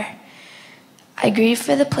liar. I grieve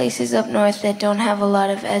for the places up north that don't have a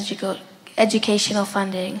lot of educational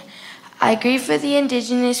funding. I grieve for the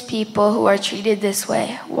Indigenous people who are treated this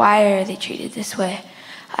way. Why are they treated this way?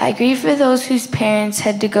 I grieve for those whose parents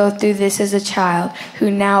had to go through this as a child,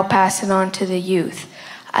 who now pass it on to the youth.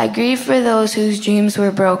 I grieve for those whose dreams were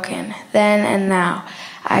broken, then and now.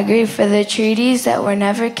 I grieve for the treaties that were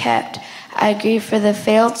never kept. I grieve for the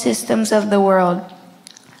failed systems of the world.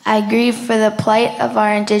 I grieve for the plight of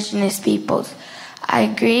our Indigenous peoples. I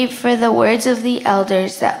grieve for the words of the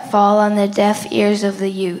elders that fall on the deaf ears of the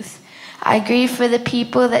youth. I grieve for the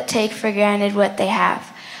people that take for granted what they have.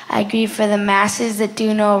 I grieve for the masses that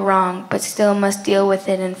do no wrong, but still must deal with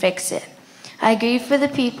it and fix it. I grieve for the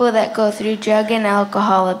people that go through drug and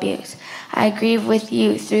alcohol abuse. I grieve with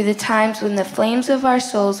you through the times when the flames of our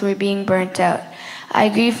souls were being burnt out. I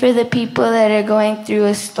grieve for the people that are going through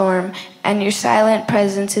a storm, and your silent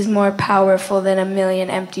presence is more powerful than a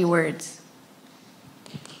million empty words.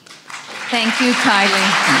 Thank you,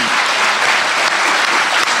 Kylie.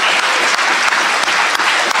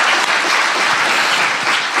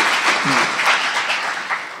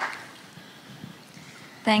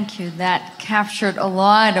 Thank you. That captured a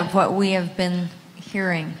lot of what we have been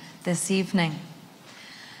hearing this evening.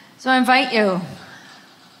 So I invite you,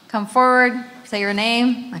 come forward, say your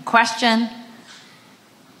name, a question,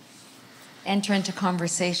 enter into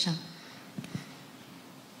conversation.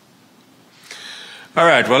 All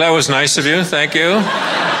right, well, that was nice of you. Thank you.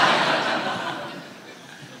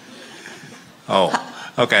 Oh,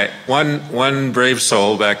 okay. One brave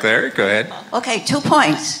soul back there. Go ahead. Okay, 2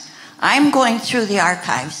 points. I'm going through the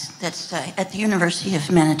archives that's at the University of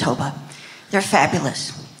Manitoba. They're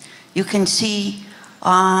fabulous. You can see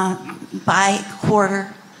by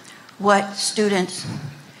quarter what students,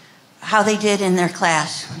 how they did in their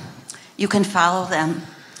class. You can follow them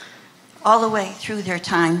all the way through their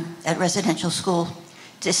time at residential school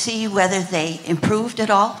to see whether they improved at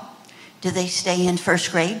all. Do they stay in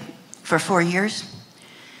first grade for 4 years?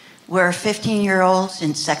 Were 15-year-olds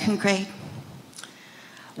in second grade?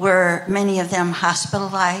 Were many of them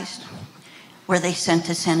hospitalized? Were they sent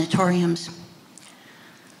to sanatoriums?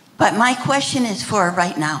 But my question is for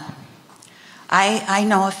right now. I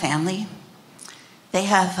know a family. They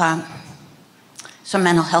have some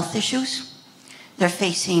mental health issues. They're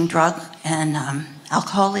facing drug and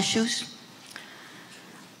alcohol issues.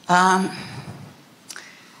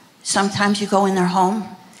 Sometimes you go in their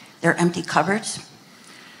home, they're empty cupboards.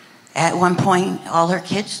 At one point, all her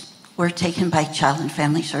kids were taken by Child and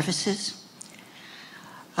Family Services.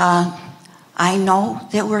 I know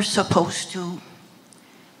that we're supposed to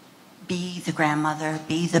be the grandmother,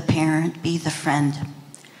 be the parent, be the friend.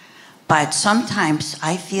 But sometimes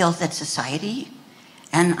I feel that society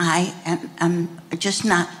and I am just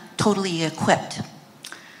not totally equipped.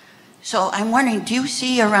 So I'm wondering, do you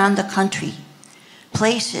see around the country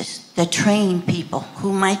places that train people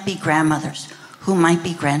who might be grandmothers, who might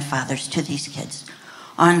be grandfathers to these kids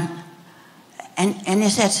on, and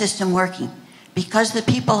is that system working? Because the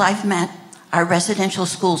people I've met are residential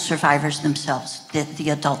school survivors themselves, the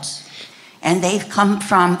adults. And they've come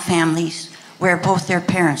from families where both their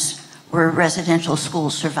parents were residential school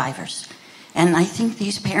survivors. And I think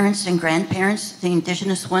these parents and grandparents, the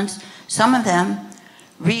Indigenous ones, some of them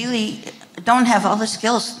really don't have all the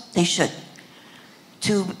skills they should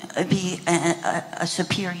to be a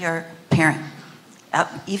superior parent,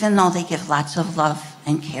 even though they give lots of love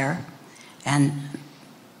and care. And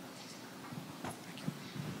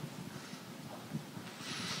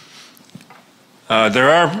there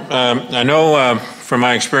are, I know from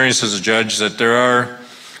my experience as a judge that there are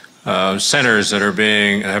centers that have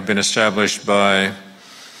been established by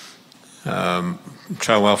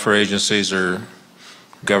child welfare agencies or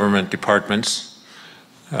government departments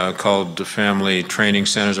called the family training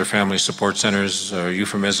centers or family support centers, or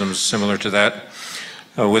euphemisms similar to that,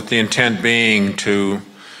 with the intent being to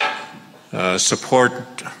support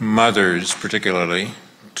mothers particularly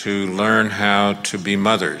to learn how to be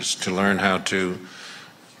mothers, to learn how to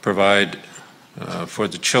provide for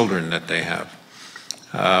the children that they have.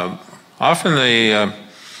 Often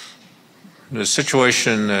the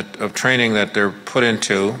situation of training that they're put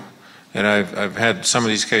into, and I've had some of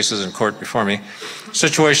these cases in court before me,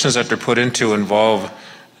 situations that they're put into involve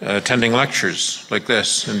attending lectures like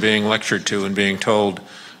this and being lectured to and being told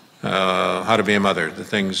how to be a mother, the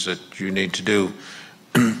things that you need to do,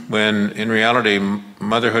 when in reality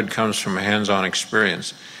motherhood comes from a hands-on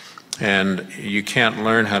experience, and you can't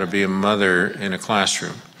learn how to be a mother in a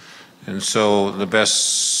classroom. And so the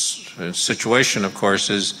best situation, of course,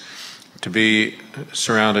 is to be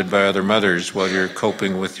surrounded by other mothers while you're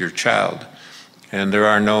coping with your child. And there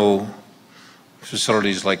are no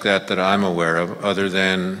facilities like that that I'm aware of, other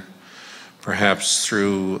than perhaps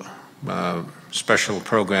through special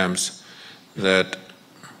programs that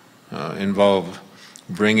involve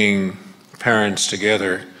bringing parents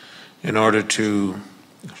together in order to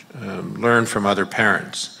learn from other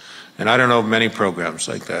parents. And I don't know of many programs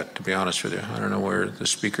like that, to be honest with you. I don't know where the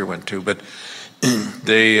speaker went to, but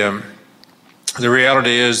the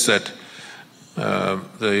reality is that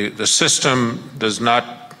the system does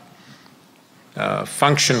not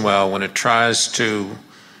function well when it tries to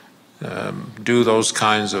do those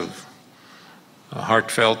kinds of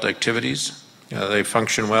heartfelt activities. They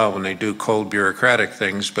function well when they do cold bureaucratic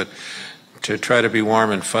things, but to try to be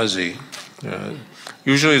warm and fuzzy,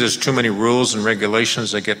 usually there's too many rules and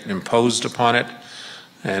regulations that get imposed upon it,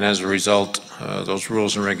 and as a result, those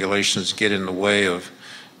rules and regulations get in the way of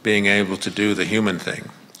being able to do the human thing.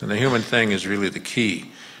 And the human thing is really the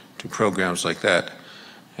key to programs like that.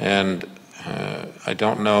 And I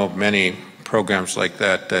don't know of many programs like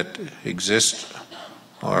that that exist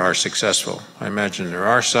or are successful. I imagine there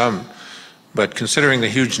are some, but considering the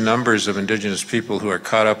huge numbers of Indigenous people who are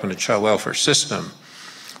caught up in the child welfare system,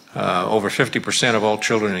 over 50% of all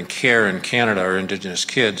children in care in Canada are Indigenous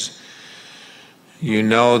kids, you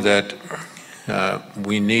know that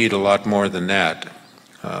we need a lot more than that.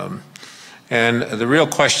 And the real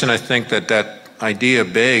question I think that idea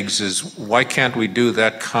begs is, why can't we do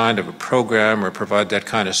that kind of a program or provide that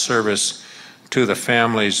kind of service to the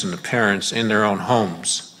families and the parents in their own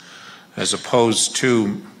homes, as opposed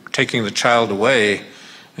to taking the child away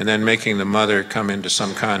and then making the mother come into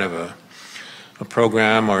some kind of a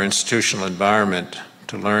program or institutional environment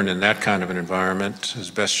to learn in that kind of an environment as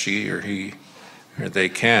best she or he or they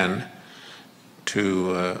can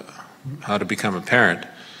to how to become a parent.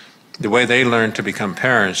 The way they learn to become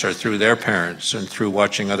parents are through their parents and through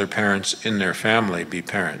watching other parents in their family be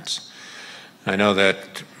parents. I know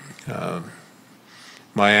that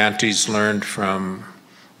my aunties learned from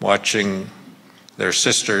watching their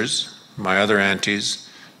sisters, my other aunties,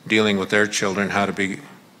 dealing with their children, how to be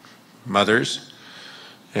mothers,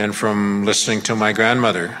 and from listening to my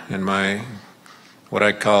grandmother and my,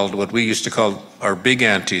 what we used to call our big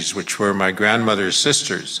aunties, which were my grandmother's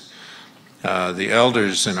sisters, the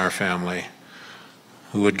elders in our family,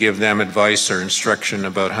 who would give them advice or instruction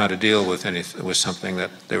about how to deal with something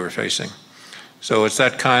that they were facing. So it's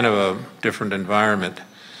that kind of a different environment.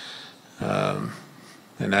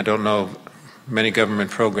 And I don't know many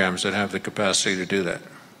government programs that have the capacity to do that.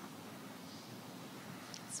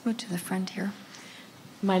 Let's move to the front here.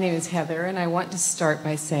 My name is Heather, and I want to start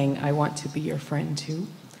by saying I want to be your friend too.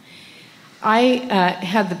 I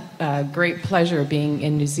had the great pleasure of being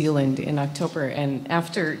in New Zealand in October, and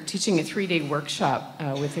after teaching a 3-day workshop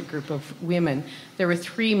with a group of women, there were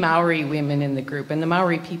 3 Maori women in the group, and the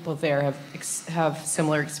Maori people there have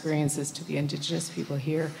similar experiences to the Indigenous people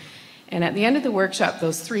here. And at the end of the workshop,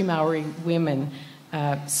 those 3 Maori women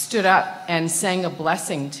stood up and sang a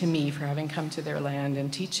blessing to me for having come to their land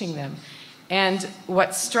and teaching them. And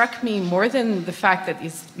what struck me more than the fact that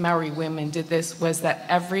these Maori women did this was that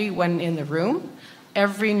everyone in the room,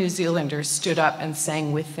 every New Zealander stood up and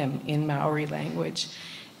sang with them in Maori language.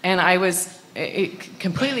 And I was it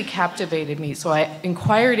completely captivated me. So I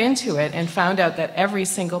inquired into it and found out that every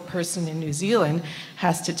single person in New Zealand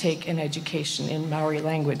has to take an education in Maori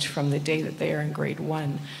language from the day that they are in grade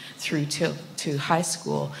 1 through to high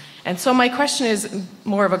school. And so my question is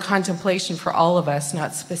more of a contemplation for all of us,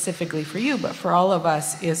 not specifically for you, but for all of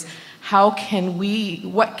us, is what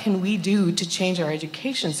can we do to change our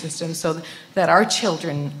education system so that our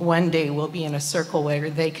children one day will be in a circle where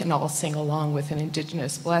they can all sing along with an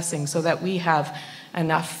Indigenous blessing, so that we have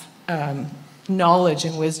enough knowledge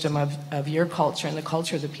and wisdom of your culture and the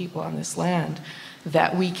culture of the people on this land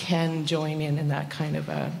that we can join in that kind of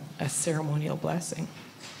a ceremonial blessing?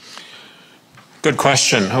 Good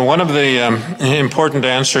question. One of the important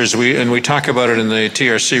answers, and we talk about it in the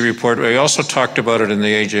TRC report, we also talked about it in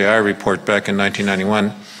the AJI report back in 1991.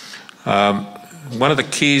 One of the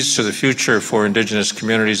keys to the future for Indigenous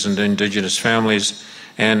communities and Indigenous families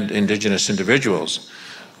and Indigenous individuals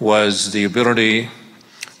was the ability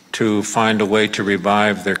to find a way to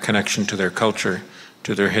revive their connection to their culture,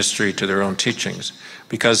 to their history, to their own teachings,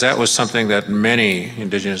 because that was something that many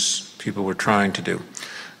Indigenous people were trying to do.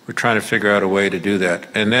 We're trying to figure out a way to do that,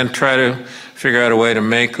 and then try to figure out a way to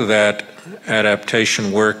make that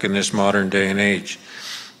adaptation work in this modern day and age.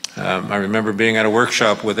 I remember being at a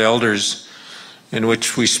workshop with elders in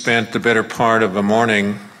which we spent the better part of a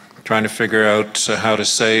morning trying to figure out how to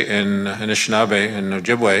say in Anishinaabe and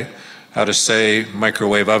Ojibwe, how to say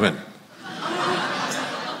microwave oven.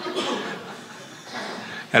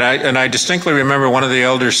 And I distinctly remember one of the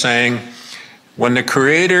elders saying, when the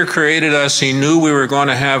Creator created us, He knew we were going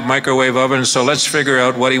to have microwave ovens, so let's figure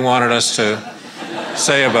out what He wanted us to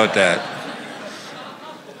say about that.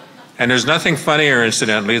 And there's nothing funnier,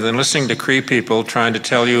 incidentally, than listening to Cree people trying to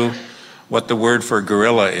tell you what the word for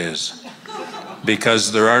gorilla is.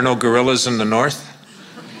 Because there are no gorillas in the north,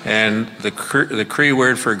 and the Cree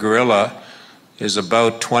word for gorilla is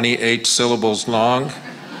about 28 syllables long,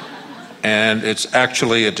 and it's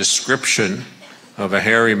actually a description of a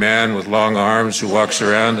hairy man with long arms who walks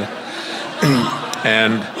around,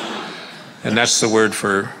 and that's the word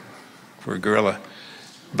for gorilla.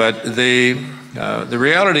 But the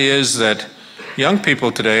reality is that young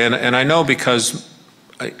people today, and I know because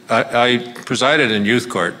I presided in youth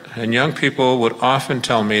court, and young people would often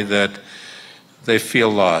tell me that they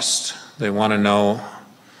feel lost. They want to know,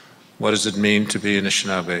 what does it mean to be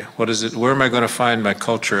Anishinaabe? Where am I going to find my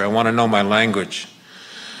culture? I want to know my language.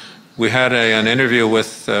 We had an interview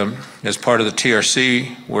with, as part of the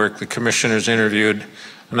TRC work, the commissioners interviewed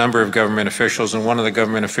a number of government officials, and one of the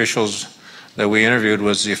government officials that we interviewed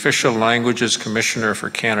was the official languages commissioner for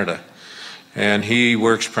Canada. And he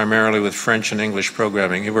works primarily with French and English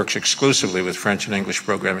programming. He works exclusively with French and English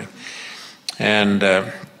programming. And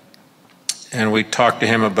we talked to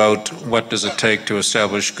him about what does it take to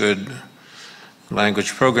establish good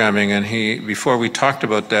language programming. And before we talked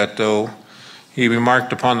about that, though, he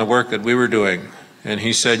remarked upon the work that we were doing. And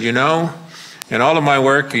he said, you know, in all of my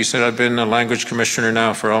work, he said, I've been a language commissioner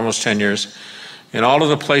now for almost 10 years. In all of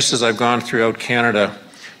the places I've gone throughout Canada,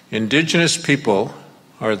 Indigenous people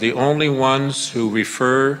are the only ones who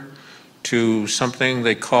refer to something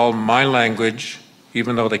they call my language,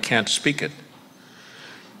 even though they can't speak it.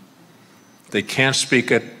 They can't speak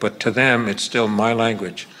it, but to them, it's still my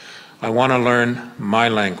language. I want to learn my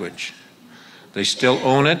language. They still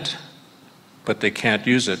own it, but they can't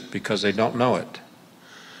use it because they don't know it.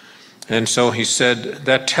 And so he said,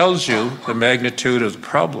 that tells you the magnitude of the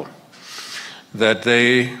problem, that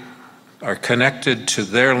they are connected to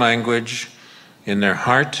their language in their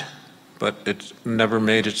heart, but it's never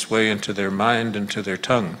made its way into their mind and to their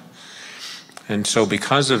tongue. And so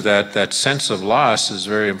because of that, that sense of loss is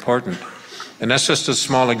very important. And that's just a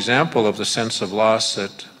small example of the sense of loss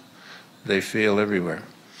that they feel everywhere.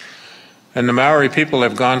 And the Maori people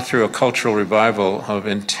have gone through a cultural revival of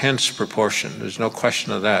intense proportion. There's no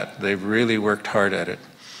question of that. They've really worked hard at it.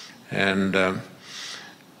 And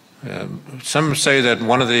some say that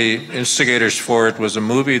one of the instigators for it was a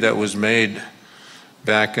movie that was made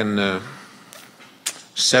back in the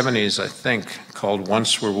 70s, I think, called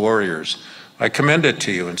Once Were Warriors. I commend it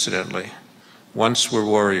to you, incidentally. Once Were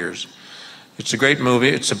Warriors. It's a great movie.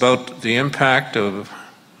 It's about the impact of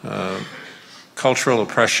cultural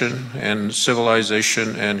oppression and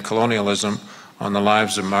civilization and colonialism on the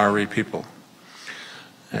lives of Maori people.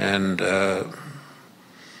 And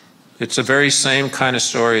it's the very same kind of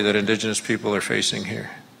story that Indigenous people are facing here,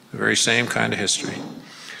 the very same kind of history.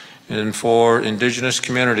 And for Indigenous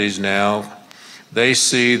communities now, they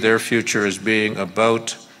see their future as being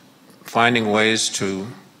about finding ways to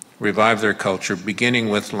revive their culture, beginning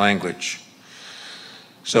with language.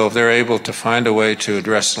 So if they're able to find a way to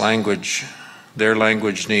address language their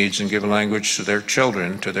language needs and give a language to their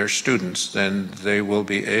children, to their students, then they will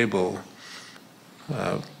be able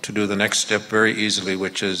to do the next step very easily,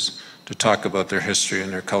 which is to talk about their history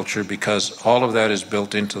and their culture, because all of that is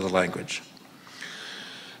built into the language.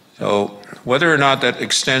 So whether or not that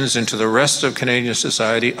extends into the rest of Canadian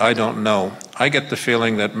society, I don't know. I get the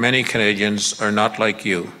feeling that many Canadians are not like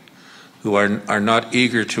you, who are not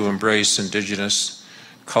eager to embrace Indigenous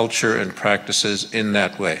culture and practices in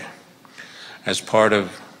that way, as part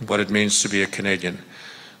of what it means to be a Canadian.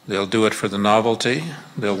 They'll do it for the novelty,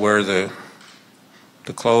 they'll wear the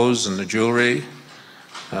clothes and the jewelry,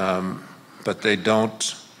 but they don't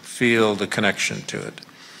feel the connection to it.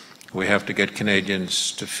 We have to get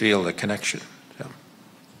Canadians to feel the connection. So.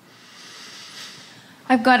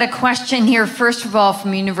 I've got a question here, first of all,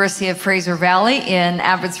 from University of Fraser Valley in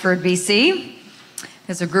Abbotsford, BC.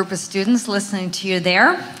 There's a group of students listening to you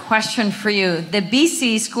there. Question for you. The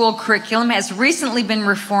BC school curriculum has recently been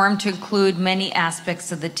reformed to include many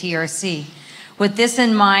aspects of the TRC. With this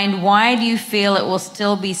in mind, why do you feel it will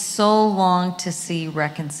still be so long to see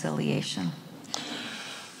reconciliation?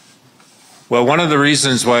 Well, one of the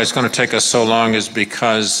reasons why it's going to take us so long is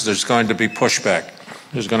because there's going to be pushback.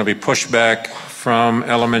 There's going to be pushback from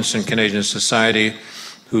elements in Canadian society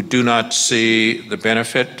who do not see the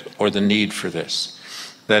benefit or the need for this.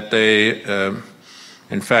 That they,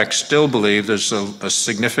 in fact, still believe there's a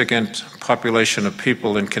significant population of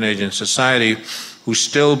people in Canadian society who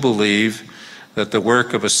still believe that the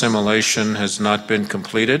work of assimilation has not been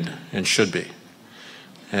completed and should be.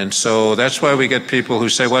 And so that's why we get people who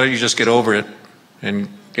say, why don't you just get over it and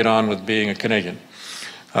get on with being a Canadian?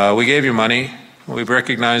 We gave you money, we've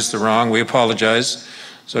recognized the wrong, we apologize,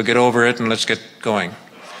 so get over it and let's get going.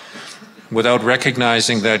 Without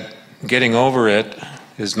recognizing that getting over it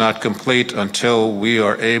is not complete until we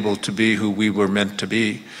are able to be who we were meant to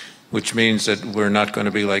be, which means that we're not going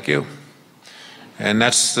to be like you. And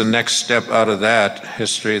that's the next step out of that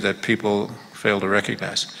history that people fail to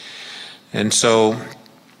recognize. And so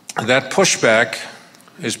that pushback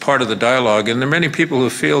is part of the dialogue, and there are many people who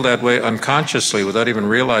feel that way unconsciously without even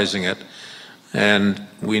realizing it, and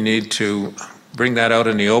we need to bring that out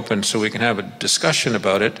in the open so we can have a discussion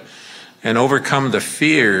about it and overcome the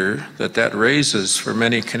fear that that raises for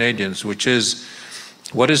many Canadians, which is,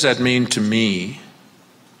 what does that mean to me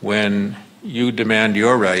when you demand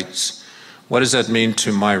your rights? What does that mean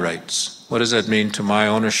to my rights? What does that mean to my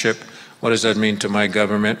ownership? What does that mean to my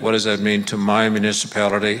government? What does that mean to my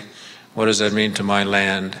municipality? What does that mean to my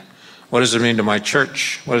land? What does it mean to my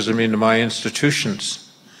church? What does it mean to my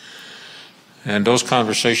institutions? And those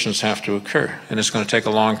conversations have to occur. And it's going to take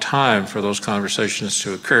a long time for those conversations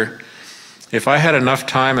to occur. If I had enough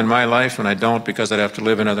time in my life, and I don't because I'd have to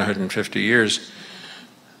live another 150 years,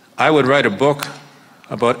 I would write a book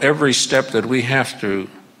about every step that we have to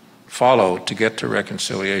follow to get to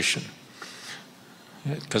reconciliation,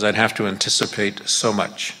 because I'd have to anticipate so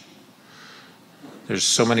much. There's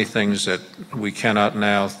so many things that we cannot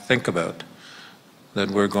now think about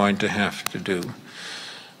that we're going to have to do.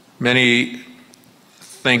 Many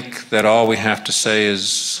think that all we have to say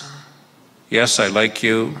is, yes, I like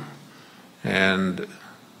you, and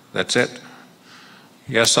that's it.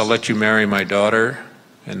 Yes, I'll let you marry my daughter,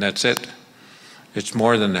 and that's it. It's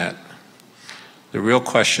more than that. The real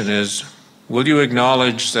question is, will you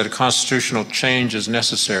acknowledge that a constitutional change is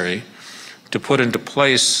necessary to put into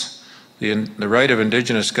place the right of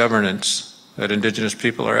Indigenous governance that Indigenous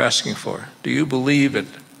people are asking for? Do you believe it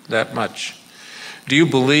that much? Do you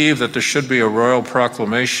believe that there should be a royal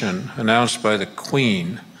proclamation announced by the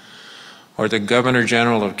Queen or the Governor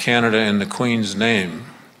General of Canada in the Queen's name,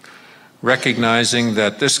 recognizing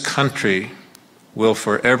that this country will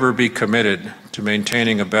forever be committed to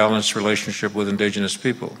maintaining a balanced relationship with Indigenous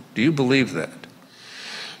people? Do you believe that?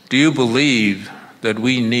 Do you believe that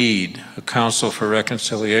we need a Council for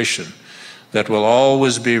Reconciliation that will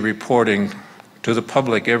always be reporting to the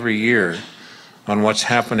public every year on what's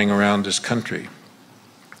happening around this country?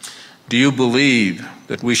 Do you believe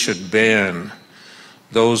that we should ban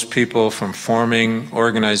those people from forming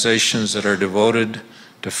organizations that are devoted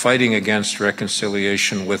to fighting against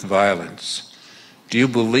reconciliation with violence? Do you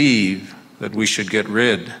believe that we should get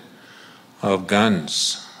rid of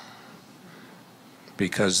guns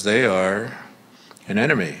because they are an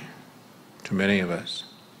enemy to many of us?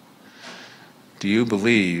 Do you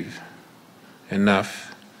believe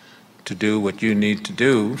enough to do what you need to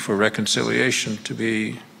do for reconciliation to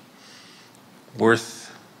be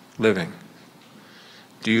worth living?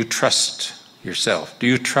 Do you trust yourself? Do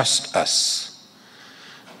you trust us?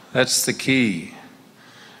 That's the key.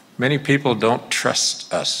 Many people don't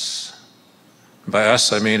trust us. By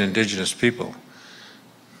us, I mean Indigenous people.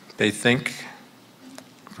 they think,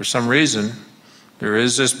 for some reason, there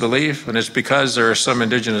is this belief, and it's because there are some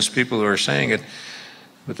Indigenous people who are saying it,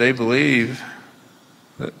 but they believe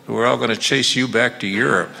that we're all going to chase you back to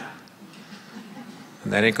Europe.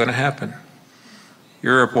 And that ain't going to happen.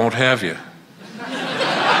 Europe won't have you.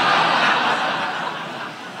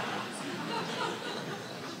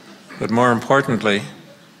 But more importantly,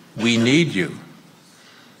 we need you.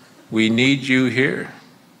 We need you here.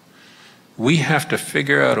 We have to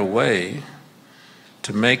figure out a way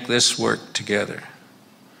to make this work together.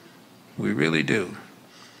 We really do.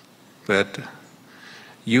 But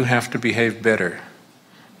you have to behave better.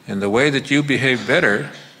 And the way that you behave better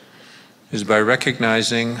is by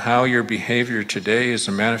recognizing how your behavior today is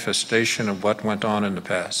a manifestation of what went on in the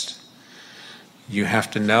past. You have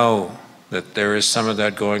to know that there is some of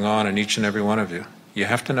that going on in each and every one of you. You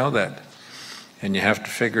have to know that. And you have to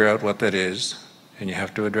figure out what that is, and you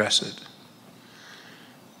have to address it.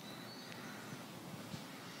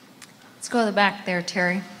 Let's go to the back there,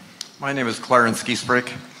 Terry. My name is Clarence Giesbrick.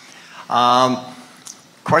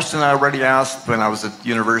 Question I already asked when I was at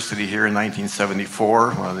university here in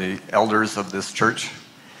 1974, one of the elders of this church,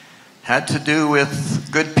 had to do with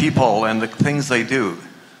good people and the things they do.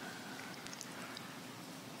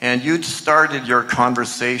 And you'd started your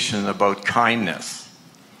conversation about kindness.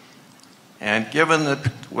 And given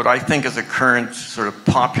what I think is a current sort of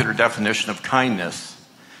popular definition of kindness,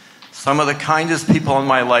 some of the kindest people in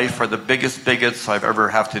my life are the biggest bigots I've ever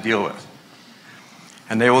have to deal with.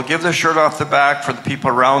 And they will give their shirt off the back for the people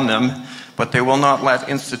around them, but they will not let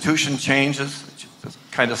institution changes, the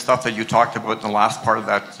kind of stuff that you talked about in the last part of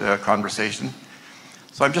that conversation.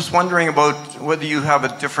 So I'm just wondering about whether you have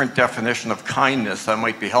a different definition of kindness that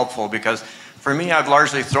might be helpful, because for me, I've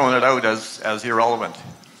largely thrown it out as irrelevant.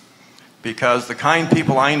 Because the kind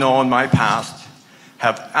people I know in my past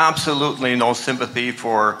have absolutely no sympathy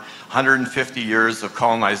for 150 years of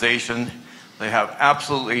colonization. They have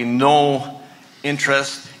absolutely no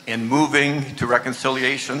interest in moving to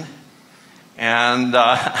reconciliation. And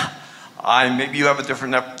maybe you have a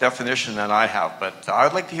different definition than I have, but I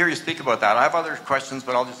would like to hear you speak about that. I have other questions,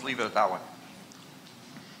 but I'll just leave it at that one.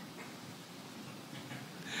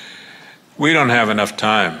 We don't have enough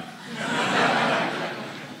time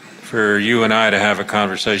for you and I to have a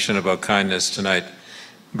conversation about kindness tonight,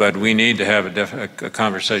 but we need to have a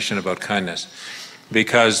conversation about kindness,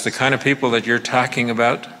 because the kind of people that you're talking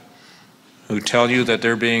about who tell you that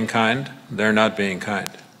they're being kind, they're not being kind.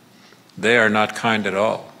 They are not kind at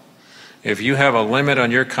all. If you have a limit on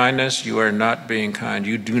your kindness, you are not being kind.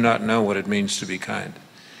 You do not know what it means to be kind.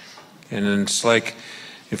 And it's like,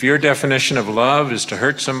 if your definition of love is to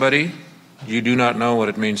hurt somebody, you do not know what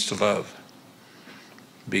it means to love,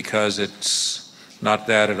 because it's not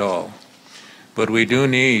that at all. But we do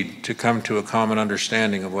need to come to a common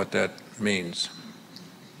understanding of what that means.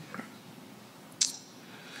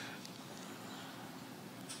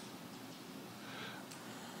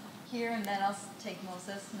 Here, and then I'll take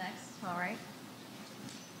Moses next. All right.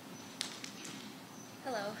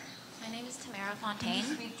 Hello, my name is Tamara Fontaine. Can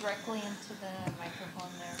you speak directly into the microphone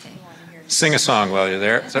there if you want to hear you. Sing a song while you're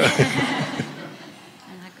there. So. I'm not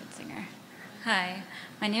a good singer. Hi,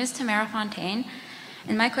 my name is Tamara Fontaine,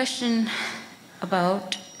 and my question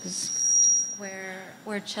about is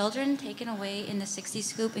were children taken away in the 60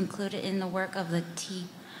 Scoop included in the work of the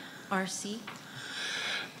TRC?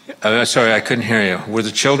 Sorry, I couldn't hear you. Were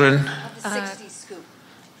the children? Of the 60 Scoop.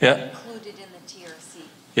 Yeah. Included in the TRC.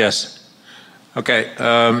 Yes. Okay.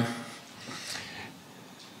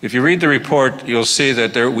 If you read the report, you'll see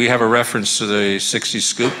that we have a reference to the 60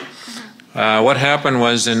 Scoop. What happened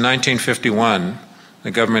was in 1951, the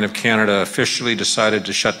Government of Canada officially decided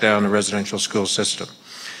to shut down the residential school system,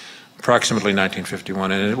 approximately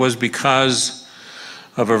 1951. And it was because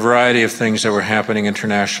of a variety of things that were happening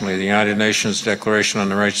internationally. The United Nations Declaration on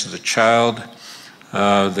the Rights of the Child,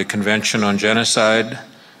 the Convention on Genocide,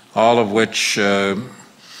 all of which the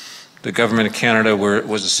Government of Canada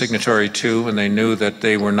was a signatory to, and they knew that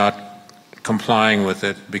they were not complying with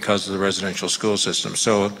it because of the residential school system.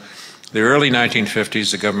 So the early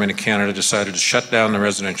 1950s, the Government of Canada decided to shut down the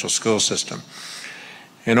residential school system.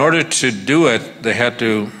 In order to do it, they had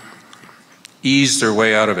to ease their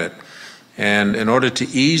way out of it. And in order to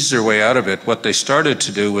ease their way out of it, what they started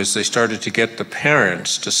to do was they started to get the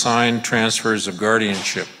parents to sign transfers of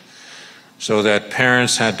guardianship, so that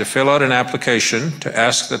parents had to fill out an application to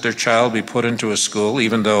ask that their child be put into a school,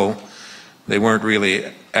 even though they weren't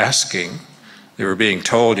really asking. They were being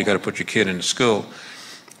told, you got to put your kid into school.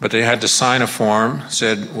 But they had to sign a form,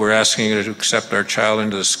 said, we're asking you to accept our child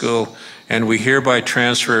into the school, and we hereby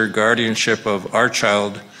transfer guardianship of our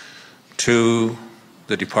child to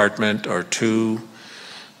the department or to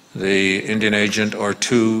the Indian agent or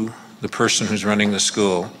to the person who's running the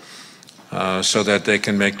school so that they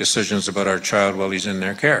can make decisions about our child while he's in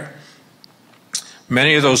their care.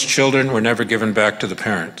 Many of those children were never given back to the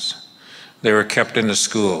parents. They were kept in the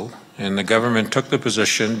school, and the government took the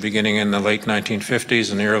position beginning in the late 1950s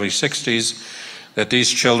and the early 60s that these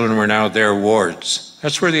children were now their wards.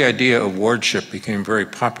 That's where the idea of wardship became very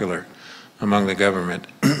popular among the government.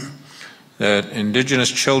 That Indigenous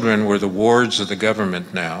children were the wards of the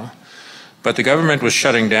government now, but the government was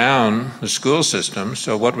shutting down the school system,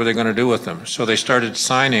 so what were they going to do with them? So they started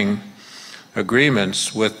signing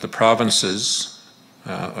agreements with the provinces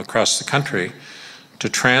across the country to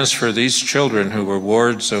transfer these children who were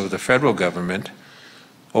wards of the federal government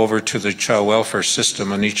over to the child welfare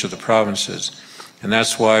system in each of the provinces. And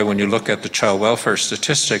that's why when you look at the child welfare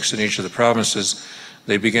statistics in each of the provinces,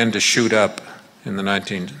 they began to shoot up in the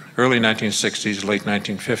early 1960s, late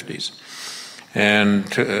 1950s. And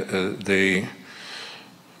the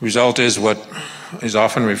result is what is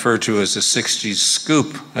often referred to as the 60s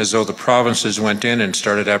scoop, as though the provinces went in and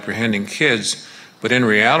started apprehending kids. But in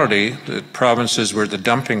reality, the provinces were the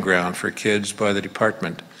dumping ground for kids by the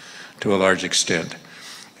department to a large extent.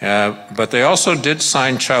 But they also did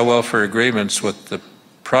sign child welfare agreements with the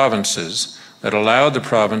provinces that allowed the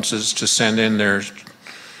provinces to send in their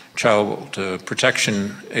child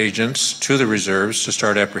protection agents to the reserves to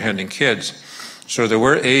start apprehending kids. So there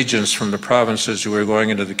were agents from the provinces who were going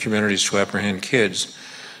into the communities to apprehend kids,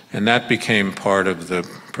 and that became part of the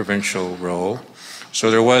provincial role.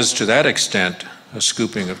 So there was, to that extent, a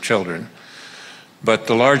scooping of children. But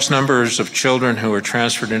the large numbers of children who were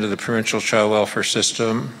transferred into the provincial child welfare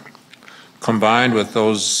system, combined with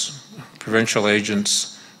those provincial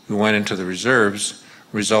agents who went into the reserves,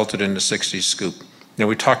 resulted in the 60s scoop. Now,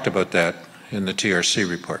 we talked about that in the TRC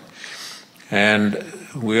report. And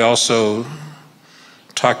we also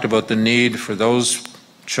talked about the need for those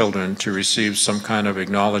children to receive some kind of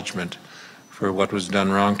acknowledgement for what was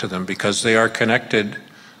done wrong to them, because they are connected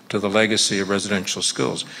to the legacy of residential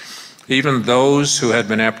schools. Even those who had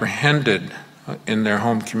been apprehended in their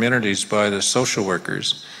home communities by the social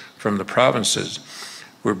workers from the provinces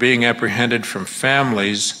were being apprehended from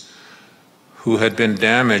families who had been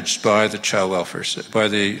damaged by the child welfare, by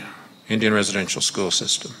the Indian residential school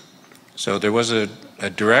system. So there was a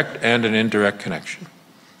direct and an indirect connection.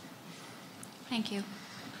 Thank you.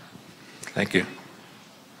 Thank you.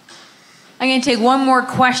 I'm going to take one more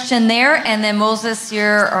question there, and then Moses,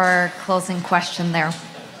 you're our closing question there.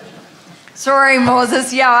 Sorry,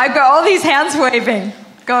 Moses. Yeah, I've got all these hands waving.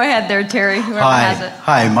 Go ahead there, Terry, whoever has it.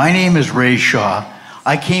 Hi, my name is Ray Shaw.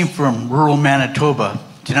 I came from rural Manitoba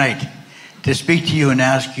tonight to speak to you and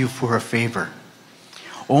ask you for a favor.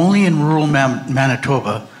 Only in rural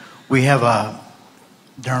Manitoba, we have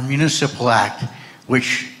our Municipal Act,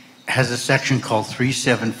 which has a section called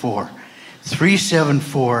 374.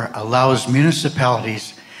 374 allows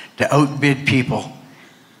municipalities to outbid people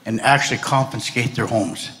and actually confiscate their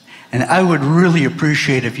homes. And I would really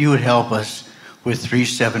appreciate if you would help us with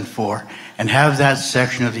 374 and have that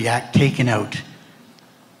section of the Act taken out.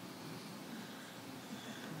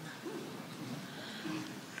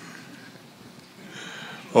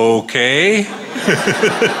 Okay.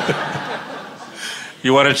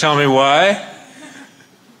 You want to tell me why?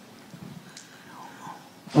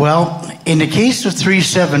 Well, in the case of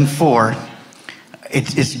 374,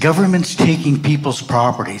 it's governments taking people's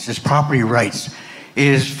properties, it's property rights.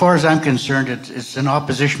 As far as I'm concerned, it's in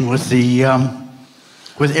opposition with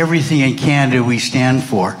everything in Canada we stand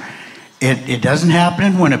for. It doesn't happen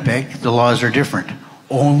in Winnipeg. The laws are different.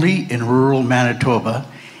 Only in rural Manitoba.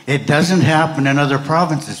 It doesn't happen in other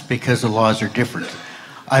provinces because the laws are different.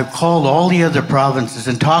 I've called all the other provinces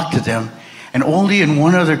and talked to them, and only in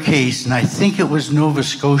one other case, and I think it was Nova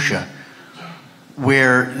Scotia,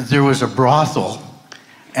 where there was a brothel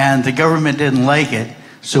and the government didn't like it,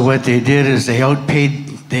 so what they did is they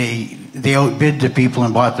outbid the people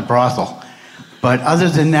and bought the brothel. But other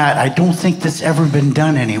than that, I don't think that's ever been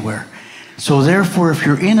done anywhere. So therefore, if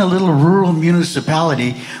you're in a little rural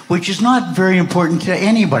municipality, which is not very important to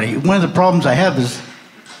anybody, one of the problems I have is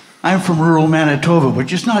I'm from rural Manitoba,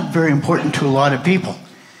 which is not very important to a lot of people,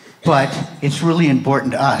 but it's really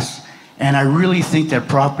important to us. And I really think that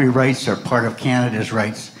property rights are part of Canada's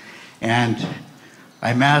rights. And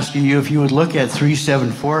I'm asking you if you would look at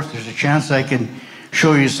 374. If there's a chance I can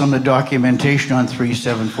show you some of the documentation on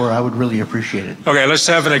 374, I would really appreciate it. Okay, let's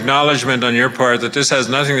have an acknowledgement on your part that this has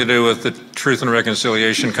nothing to do with the Truth and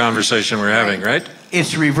Reconciliation conversation we're having, right?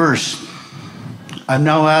 It's reverse. I'm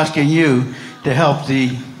now asking you to help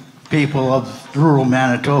the people of rural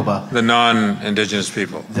Manitoba. The non-Indigenous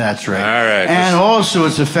people. That's right. All right. And also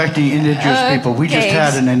it's affecting Indigenous people. We just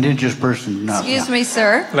had an Indigenous person. Excuse me,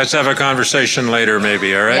 sir. Let's have a conversation later,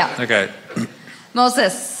 maybe, all right? Yeah. Okay.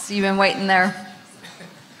 Moses, you've been waiting there.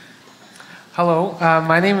 Hello,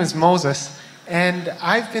 my name is Moses, and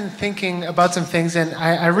I've been thinking about some things, and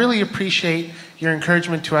I really appreciate your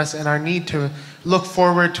encouragement to us and our need to look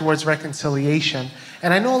forward towards reconciliation.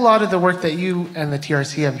 And I know a lot of the work that you and the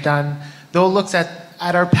TRC have done, though, looks at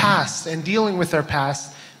our past and dealing with our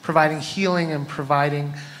past, providing healing and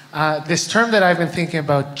providing this term that I've been thinking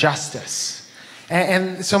about, justice.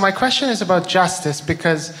 And so my question is about justice,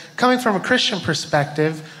 because coming from a Christian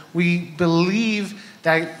perspective, we believe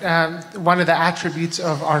that one of the attributes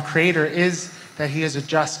of our Creator is that He is a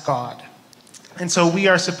just God. And so we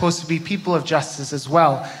are supposed to be people of justice as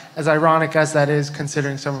well, as ironic as that is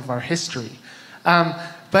considering some of our history.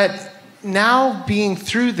 But now being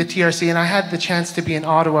through the TRC, and I had the chance to be in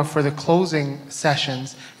Ottawa for the closing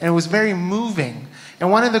sessions, and it was very moving. And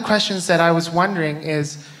one of the questions that I was wondering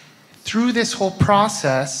is, through this whole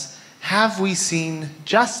process, have we seen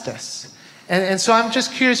justice? And so I'm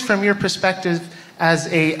just curious from your perspective as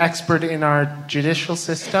an expert in our judicial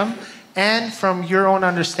system, and from your own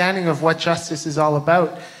understanding of what justice is all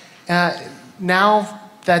about. Now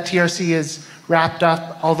that TRC is wrapped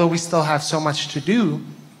up, although we still have so much to do,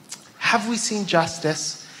 have we seen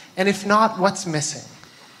justice? And if not, what's missing?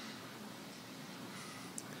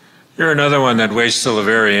 You're another one that waits till the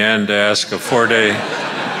very end to ask a four-day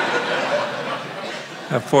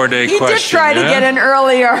question. He did try to get in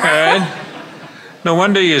earlier. Right? No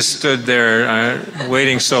wonder you stood there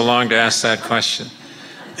waiting so long to ask that question.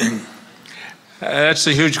 That's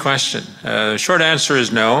a huge question. The short answer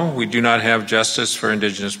is no, we do not have justice for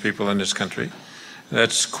Indigenous people in this country.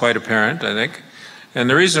 That's quite apparent, I think. And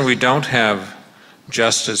the reason we don't have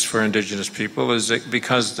justice for Indigenous people is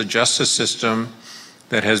because the justice system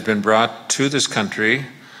that has been brought to this country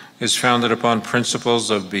is founded upon principles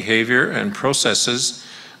of behavior and processes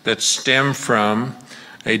that stem from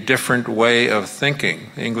a different way of thinking.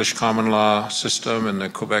 The English common law system and the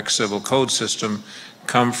Quebec civil code system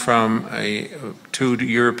come from two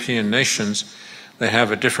European nations that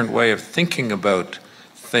have a different way of thinking about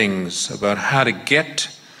things, about how to get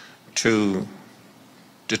to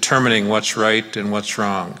determining what's right and what's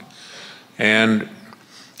wrong. And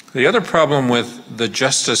the other problem with the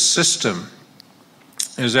justice system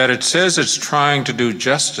is that it says it's trying to do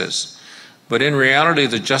justice, but in reality,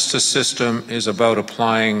 the justice system is about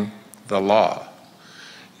applying the law.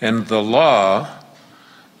 And the law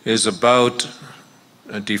is about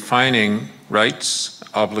defining rights,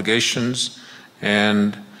 obligations,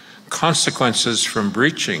 and consequences from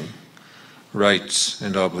breaching rights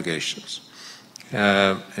and obligations.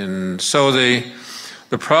 And so the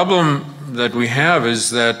problem that we have is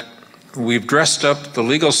that we've dressed up the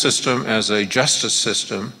legal system as a justice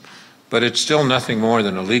system, but it's still nothing more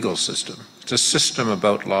than a legal system. It's a system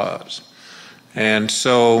about laws. And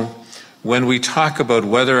so when we talk about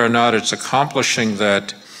whether or not it's accomplishing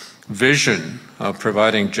that vision of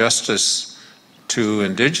providing justice to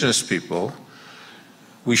Indigenous people,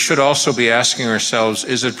 we should also be asking ourselves,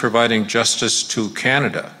 is it providing justice to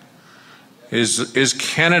Canada? Does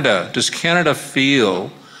Canada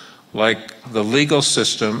feel like the legal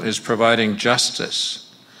system is providing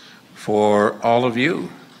justice for all of you?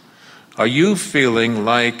 Are you feeling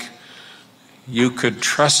like you could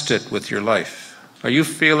trust it with your life? Are you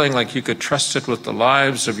feeling like you could trust it with the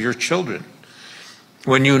lives of your children?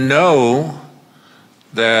 When you know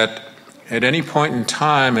that at any point in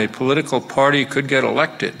time a political party could get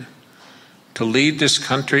elected to lead this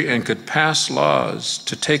country and could pass laws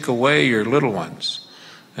to take away your little ones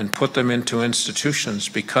and put them into institutions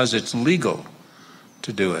because it's legal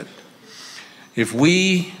to do it. If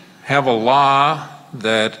we have a law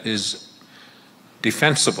that is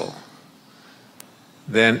defensible,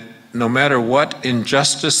 then no matter what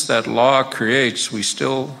injustice that law creates, we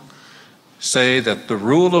still say that the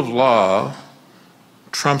rule of law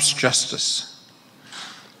trumps justice.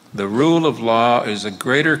 The rule of law is a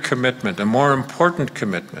greater commitment, a more important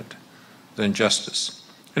commitment than justice.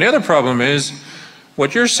 And the other problem is,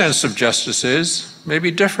 what your sense of justice is may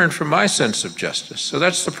be different from my sense of justice. So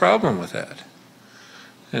that's the problem with that.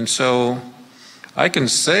 And so I can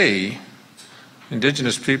say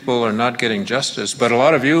Indigenous people are not getting justice, but a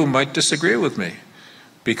lot of you might disagree with me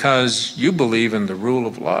because you believe in the rule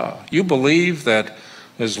of law. You believe that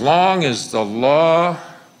as long as the law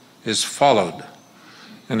is followed,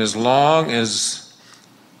 and as long as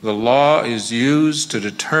the law is used to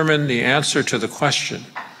determine the answer to the question,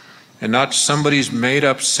 and not somebody's made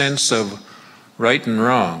up sense of right and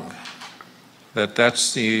wrong, that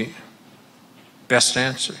that's the best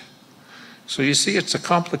answer. So you see, it's a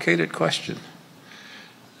complicated question.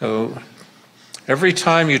 So every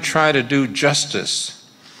time you try to do justice,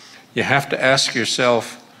 you have to ask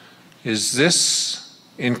yourself, is this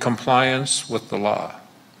in compliance with the law?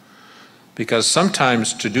 Because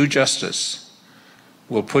sometimes to do justice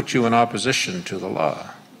will put you in opposition to the law.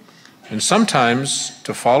 And sometimes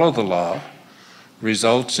to follow the law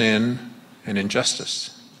results in an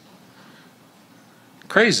injustice.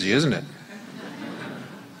 Crazy, isn't it?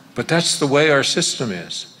 But that's the way our system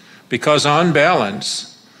is. Because on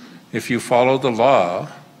balance, if you follow the law,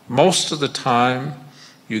 most of the time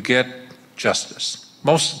you get justice.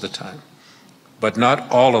 Most of the time. But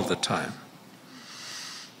not all of the time.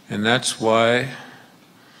 And that's why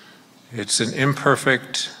it's an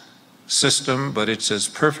imperfect system, but it's as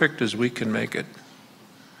perfect as we can make it.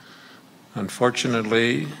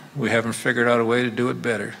 Unfortunately, we haven't figured out a way to do it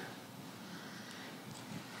better.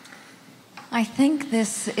 I think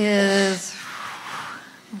this is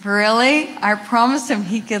really, I promised him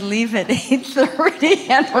he could leave at 8:30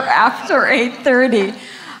 and we're after 8:30.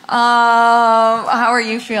 How are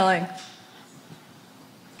you feeling?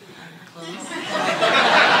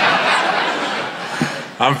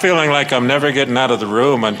 I'm feeling like I'm never getting out of the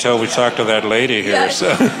room until we talk to that lady here. Yes.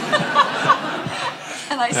 So. Can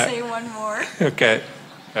I say one more? Okay,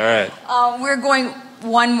 all right. We're going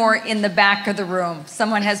one more in the back of the room.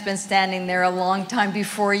 Someone has been standing there a long time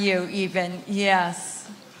before you even. Yes.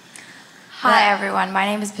 Hi everyone, my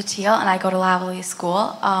name is Patil and I go to Lavallee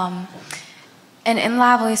School. And in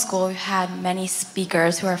Lavallee School we've had many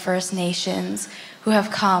speakers who are First Nations who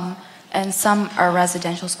have come, and some are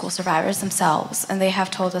residential school survivors themselves, and they have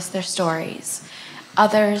told us their stories.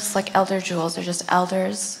 Others, like Elder Jules, are just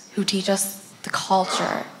elders who teach us the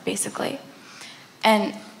culture, basically.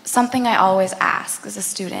 And something I always ask as a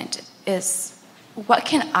student is, what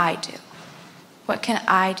can I do? What can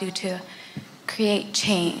I do to create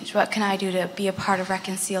change? What can I do to be a part of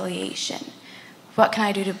reconciliation? What can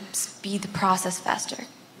I do to speed the process faster?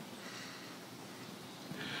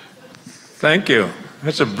 Thank you.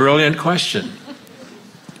 That's a brilliant question.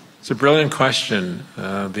 It's a brilliant question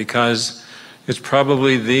because it's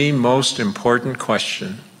probably the most important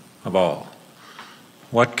question of all.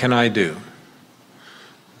 What can I do?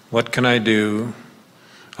 What can I do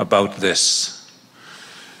about this?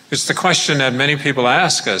 It's the question that many people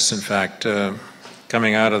ask us, in fact,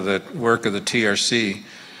 coming out of the work of the TRC.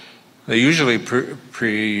 They usually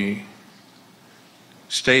they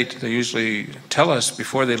usually tell us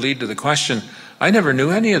before they lead to the question, I never knew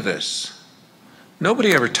any of this.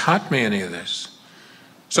 Nobody ever taught me any of this.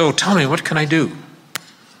 So tell me, what can I do?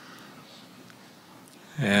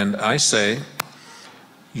 And I say,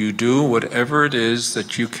 you do whatever it is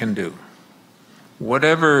that you can do.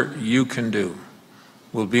 Whatever you can do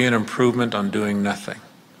will be an improvement on doing nothing.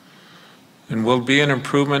 And will be an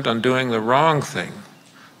improvement on doing the wrong thing.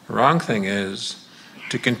 The wrong thing is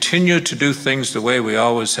to continue to do things the way we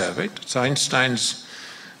always have. It's Einstein's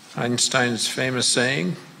famous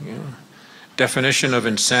saying, definition of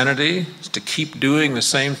insanity is to keep doing the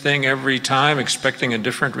same thing every time, expecting a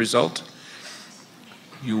different result.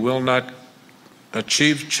 You will not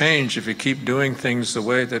achieve change if you keep doing things the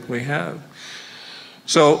way that we have.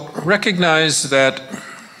 So recognize that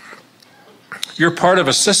you're part of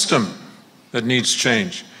a system that needs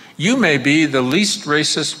change. You may be the least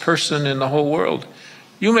racist person in the whole world.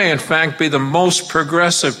 You may in fact be the most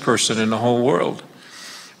progressive person in the whole world.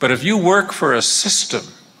 But if you work for a system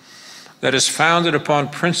that is founded upon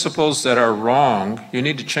principles that are wrong, you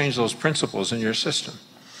need to change those principles in your system.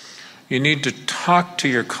 You need to talk to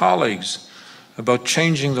your colleagues about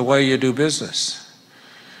changing the way you do business.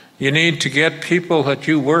 You need to get people that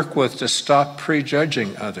you work with to stop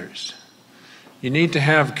prejudging others. You need to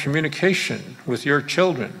have communication with your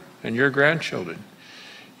children and your grandchildren.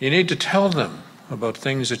 You need to tell them about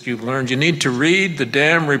things that you've learned. You need to read the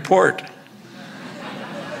damn report.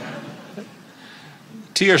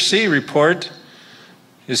 TRC report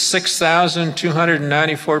is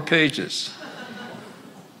 6,294 pages.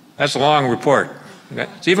 That's a long report. Okay?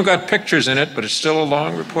 It's even got pictures in it, but it's still a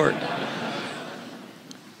long report.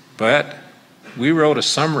 But we wrote a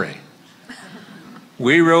summary.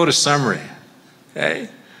 We wrote a summary. Okay?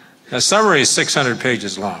 A summary is 600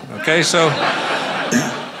 pages long. Okay, so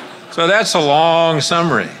that's a long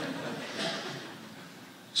summary.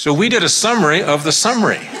 So we did a summary of the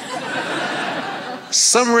summary.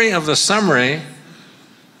 Summary of the summary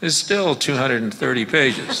is still 230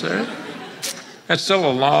 pages. Right? That's still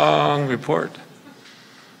a long report.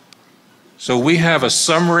 So we have a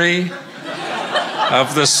summary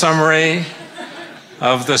of the summary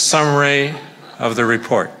of the summary of the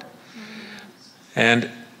report. And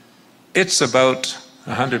it's about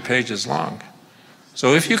 100 pages long.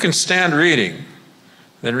 So if you can stand reading,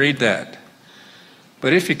 then read that.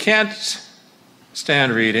 But if you can't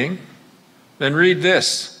stand reading, then read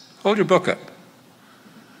this. Hold your book up.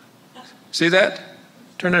 See that?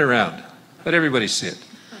 Turn it around. Let everybody see it.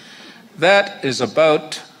 That is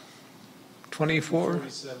about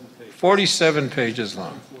 47 pages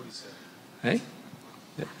long. Hey?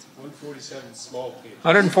 147 small pages.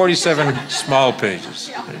 147 small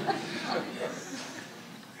pages.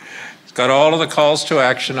 It's got all of the calls to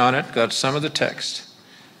action on it, got some of the text.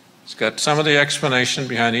 It's got some of the explanation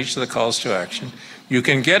behind each of the calls to action. You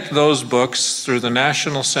can get those books through the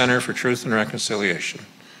National Center for Truth and Reconciliation.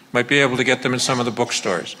 Might be able to get them in some of the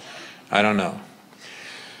bookstores. I don't know.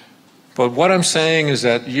 But what I'm saying is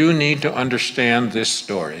that you need to understand this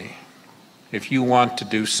story if you want to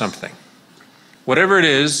do something. Whatever it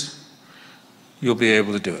is, you'll be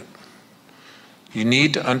able to do it. You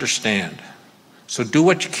need to understand. So do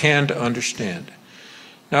what you can to understand.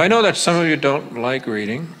 Now, I know that some of you don't like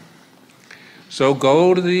reading, so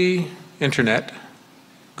go to the internet,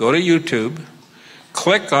 go to YouTube,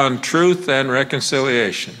 click on Truth and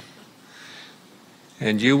Reconciliation,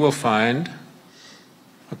 and you will find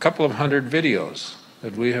a couple of hundred videos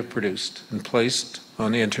that we have produced and placed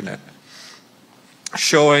on the internet,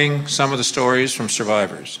 showing some of the stories from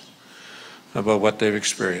survivors about what they've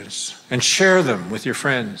experienced, and share them with your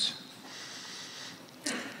friends.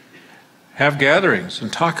 Have gatherings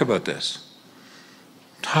and talk about this.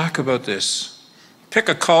 Talk about this. Pick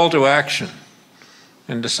a call to action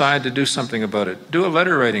and decide to do something about it. Do a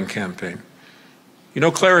letter writing campaign. You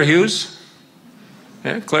know Clara Hughes?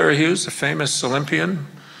 Yeah, Clara Hughes, the famous Olympian.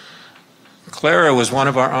 Clara was one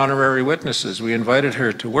of our honorary witnesses. We invited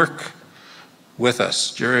her to work with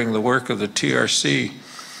us during the work of the TRC,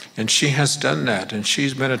 and she has done that, and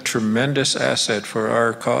she's been a tremendous asset for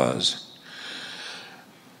our cause.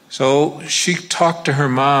 So she talked to her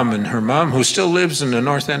mom, and her mom, who still lives in the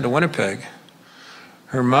north end of Winnipeg,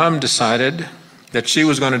 her mom decided that she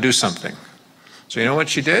was going to do something. So you know what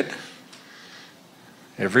she did?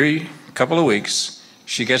 Every couple of weeks,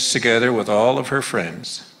 she gets together with all of her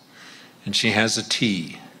friends, and she has a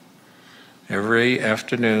tea. Every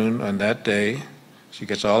afternoon on that day, she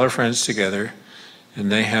gets all her friends together,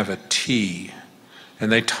 and they have a tea,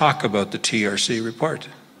 and they talk about the TRC report.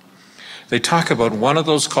 They talk about one of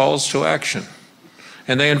those calls to action,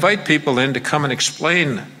 and they invite people in to come and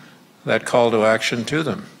explain that call to action to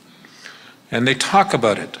them. And they talk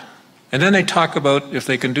about it, and then they talk about if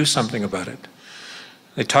they can do something about it.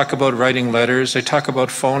 They talk about writing letters, they talk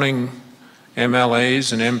about phoning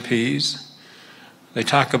MLAs and MPs. They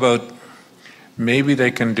talk about maybe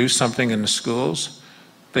they can do something in the schools.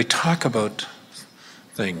 They talk about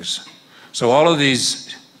things. So all of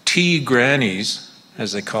these tea grannies,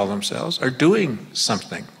 as they call themselves, are doing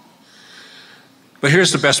something. But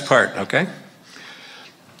here's the best part, okay?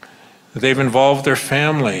 They've involved their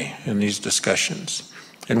family in these discussions.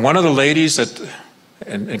 And one of the ladies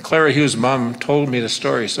and Clara Hughes' mom told me the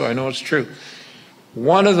story, so I know it's true.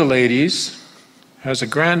 One of the ladies had a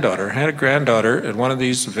granddaughter at one of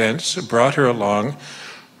these events, brought her along.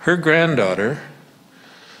 Her granddaughter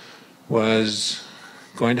was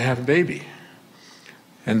going to have a baby.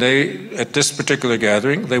 And they, at this particular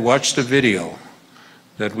gathering, they watched a video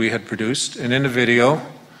that we had produced, and in the video,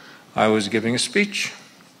 I was giving a speech.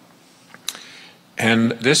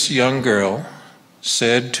 And this young girl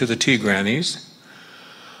said to the tea grannies,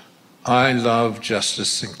 "I love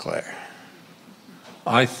Justice Sinclair.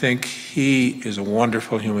 I think he is a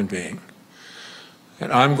wonderful human being.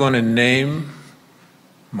 And I'm going to name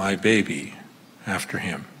my baby after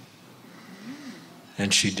him."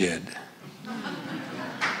 And she did.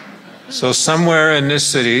 So somewhere in this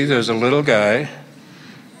city, there's a little guy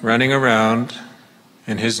running around,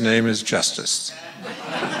 and his name is Justice.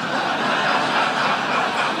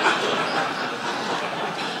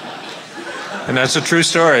 And that's a true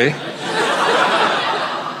story,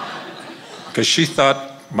 because she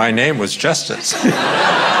thought my name was Justice.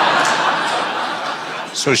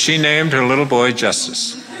 So she named her little boy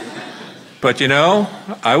Justice. But you know,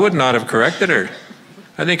 I would not have corrected her.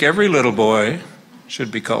 I think every little boy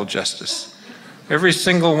should be called Justice. Every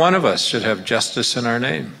single one of us should have justice in our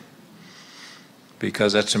name,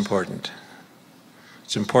 because that's important.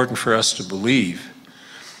 It's important for us to believe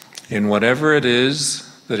in whatever it is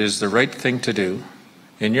that is the right thing to do.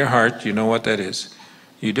 In your heart, you know what that is.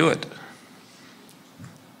 You do it.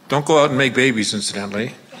 Don't go out and make babies,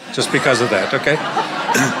 incidentally, just because of that, okay?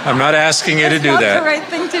 I'm not asking you to do that. That's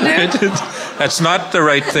not the right thing to do. That's not the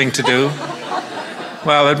right thing to do.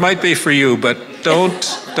 Well, it might be for you, but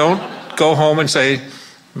don't go home and say,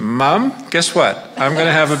 Mom, guess what? I'm going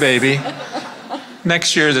to have a baby.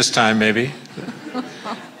 Next year this time, maybe.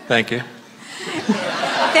 Thank you.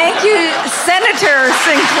 Thank you, Senator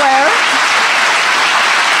Sinclair.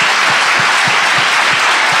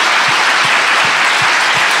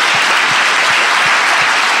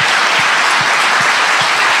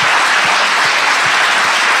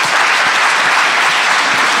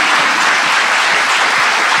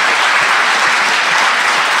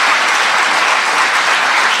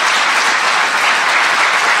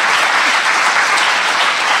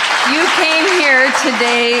 You came here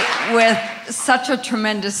today with such a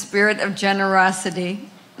tremendous spirit of generosity.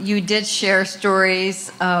 You did share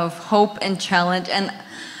stories of hope and challenge, and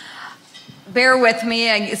bear with me,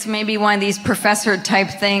 it's maybe one of these professor type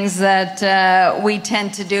things that we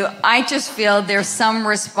tend to do. I just feel there's some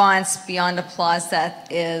response beyond applause that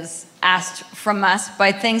is asked from us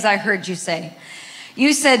by things I heard you say.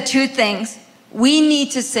 You said two things. We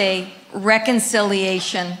need to say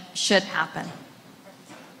reconciliation should happen.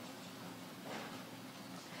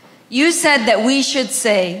 You said that we should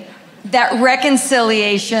say that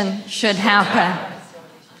reconciliation should happen.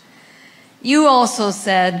 You also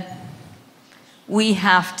said we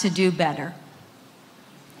have to do better.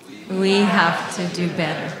 We have to do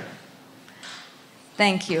better.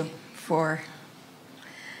 Thank you for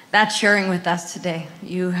that sharing with us today.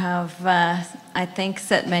 You have, I think,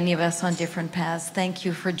 set many of us on different paths. Thank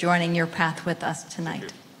you for joining your path with us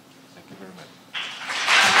tonight.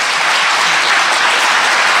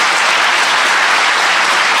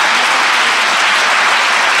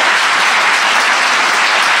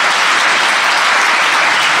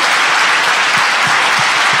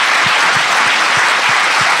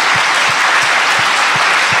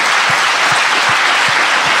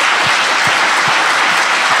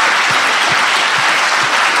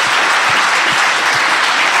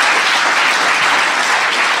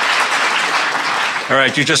 All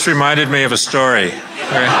right, you just reminded me of a story. Can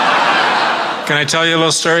I tell you a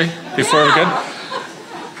little story before we go?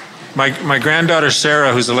 My granddaughter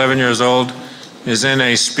Sarah, who's 11 years old, is in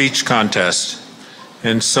a speech contest.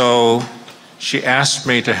 And so she asked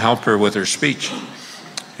me to help her with her speech.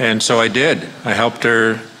 And so I did. I helped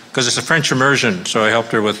her, because it's a French immersion, so I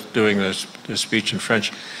helped her with doing this speech in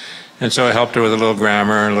French. And so I helped her with a little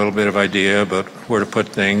grammar and a little bit of idea about where to put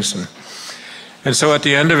things. And so at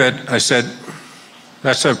the end of it, I said,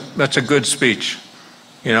 that's a good speech.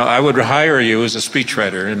 You know, I would hire you as a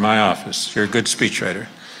speechwriter in my office. You're a good speechwriter.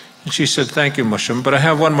 And she said, thank you, Musham, but I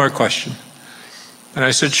have one more question. And I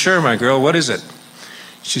said, sure, my girl, what is it?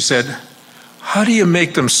 She said, how do you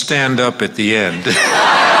make them stand up at the end?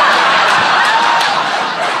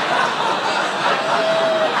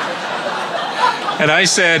 And I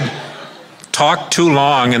said, talk too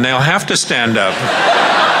long and they'll have to stand up.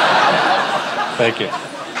 Thank you.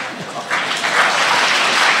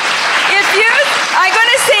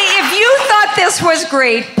 If you thought this was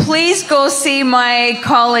great, please go see my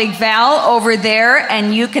colleague Val over there,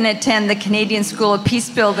 and you can attend the Canadian School of Peace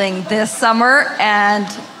Building this summer, and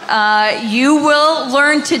you will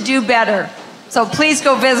learn to do better. So please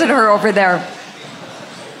go visit her over there.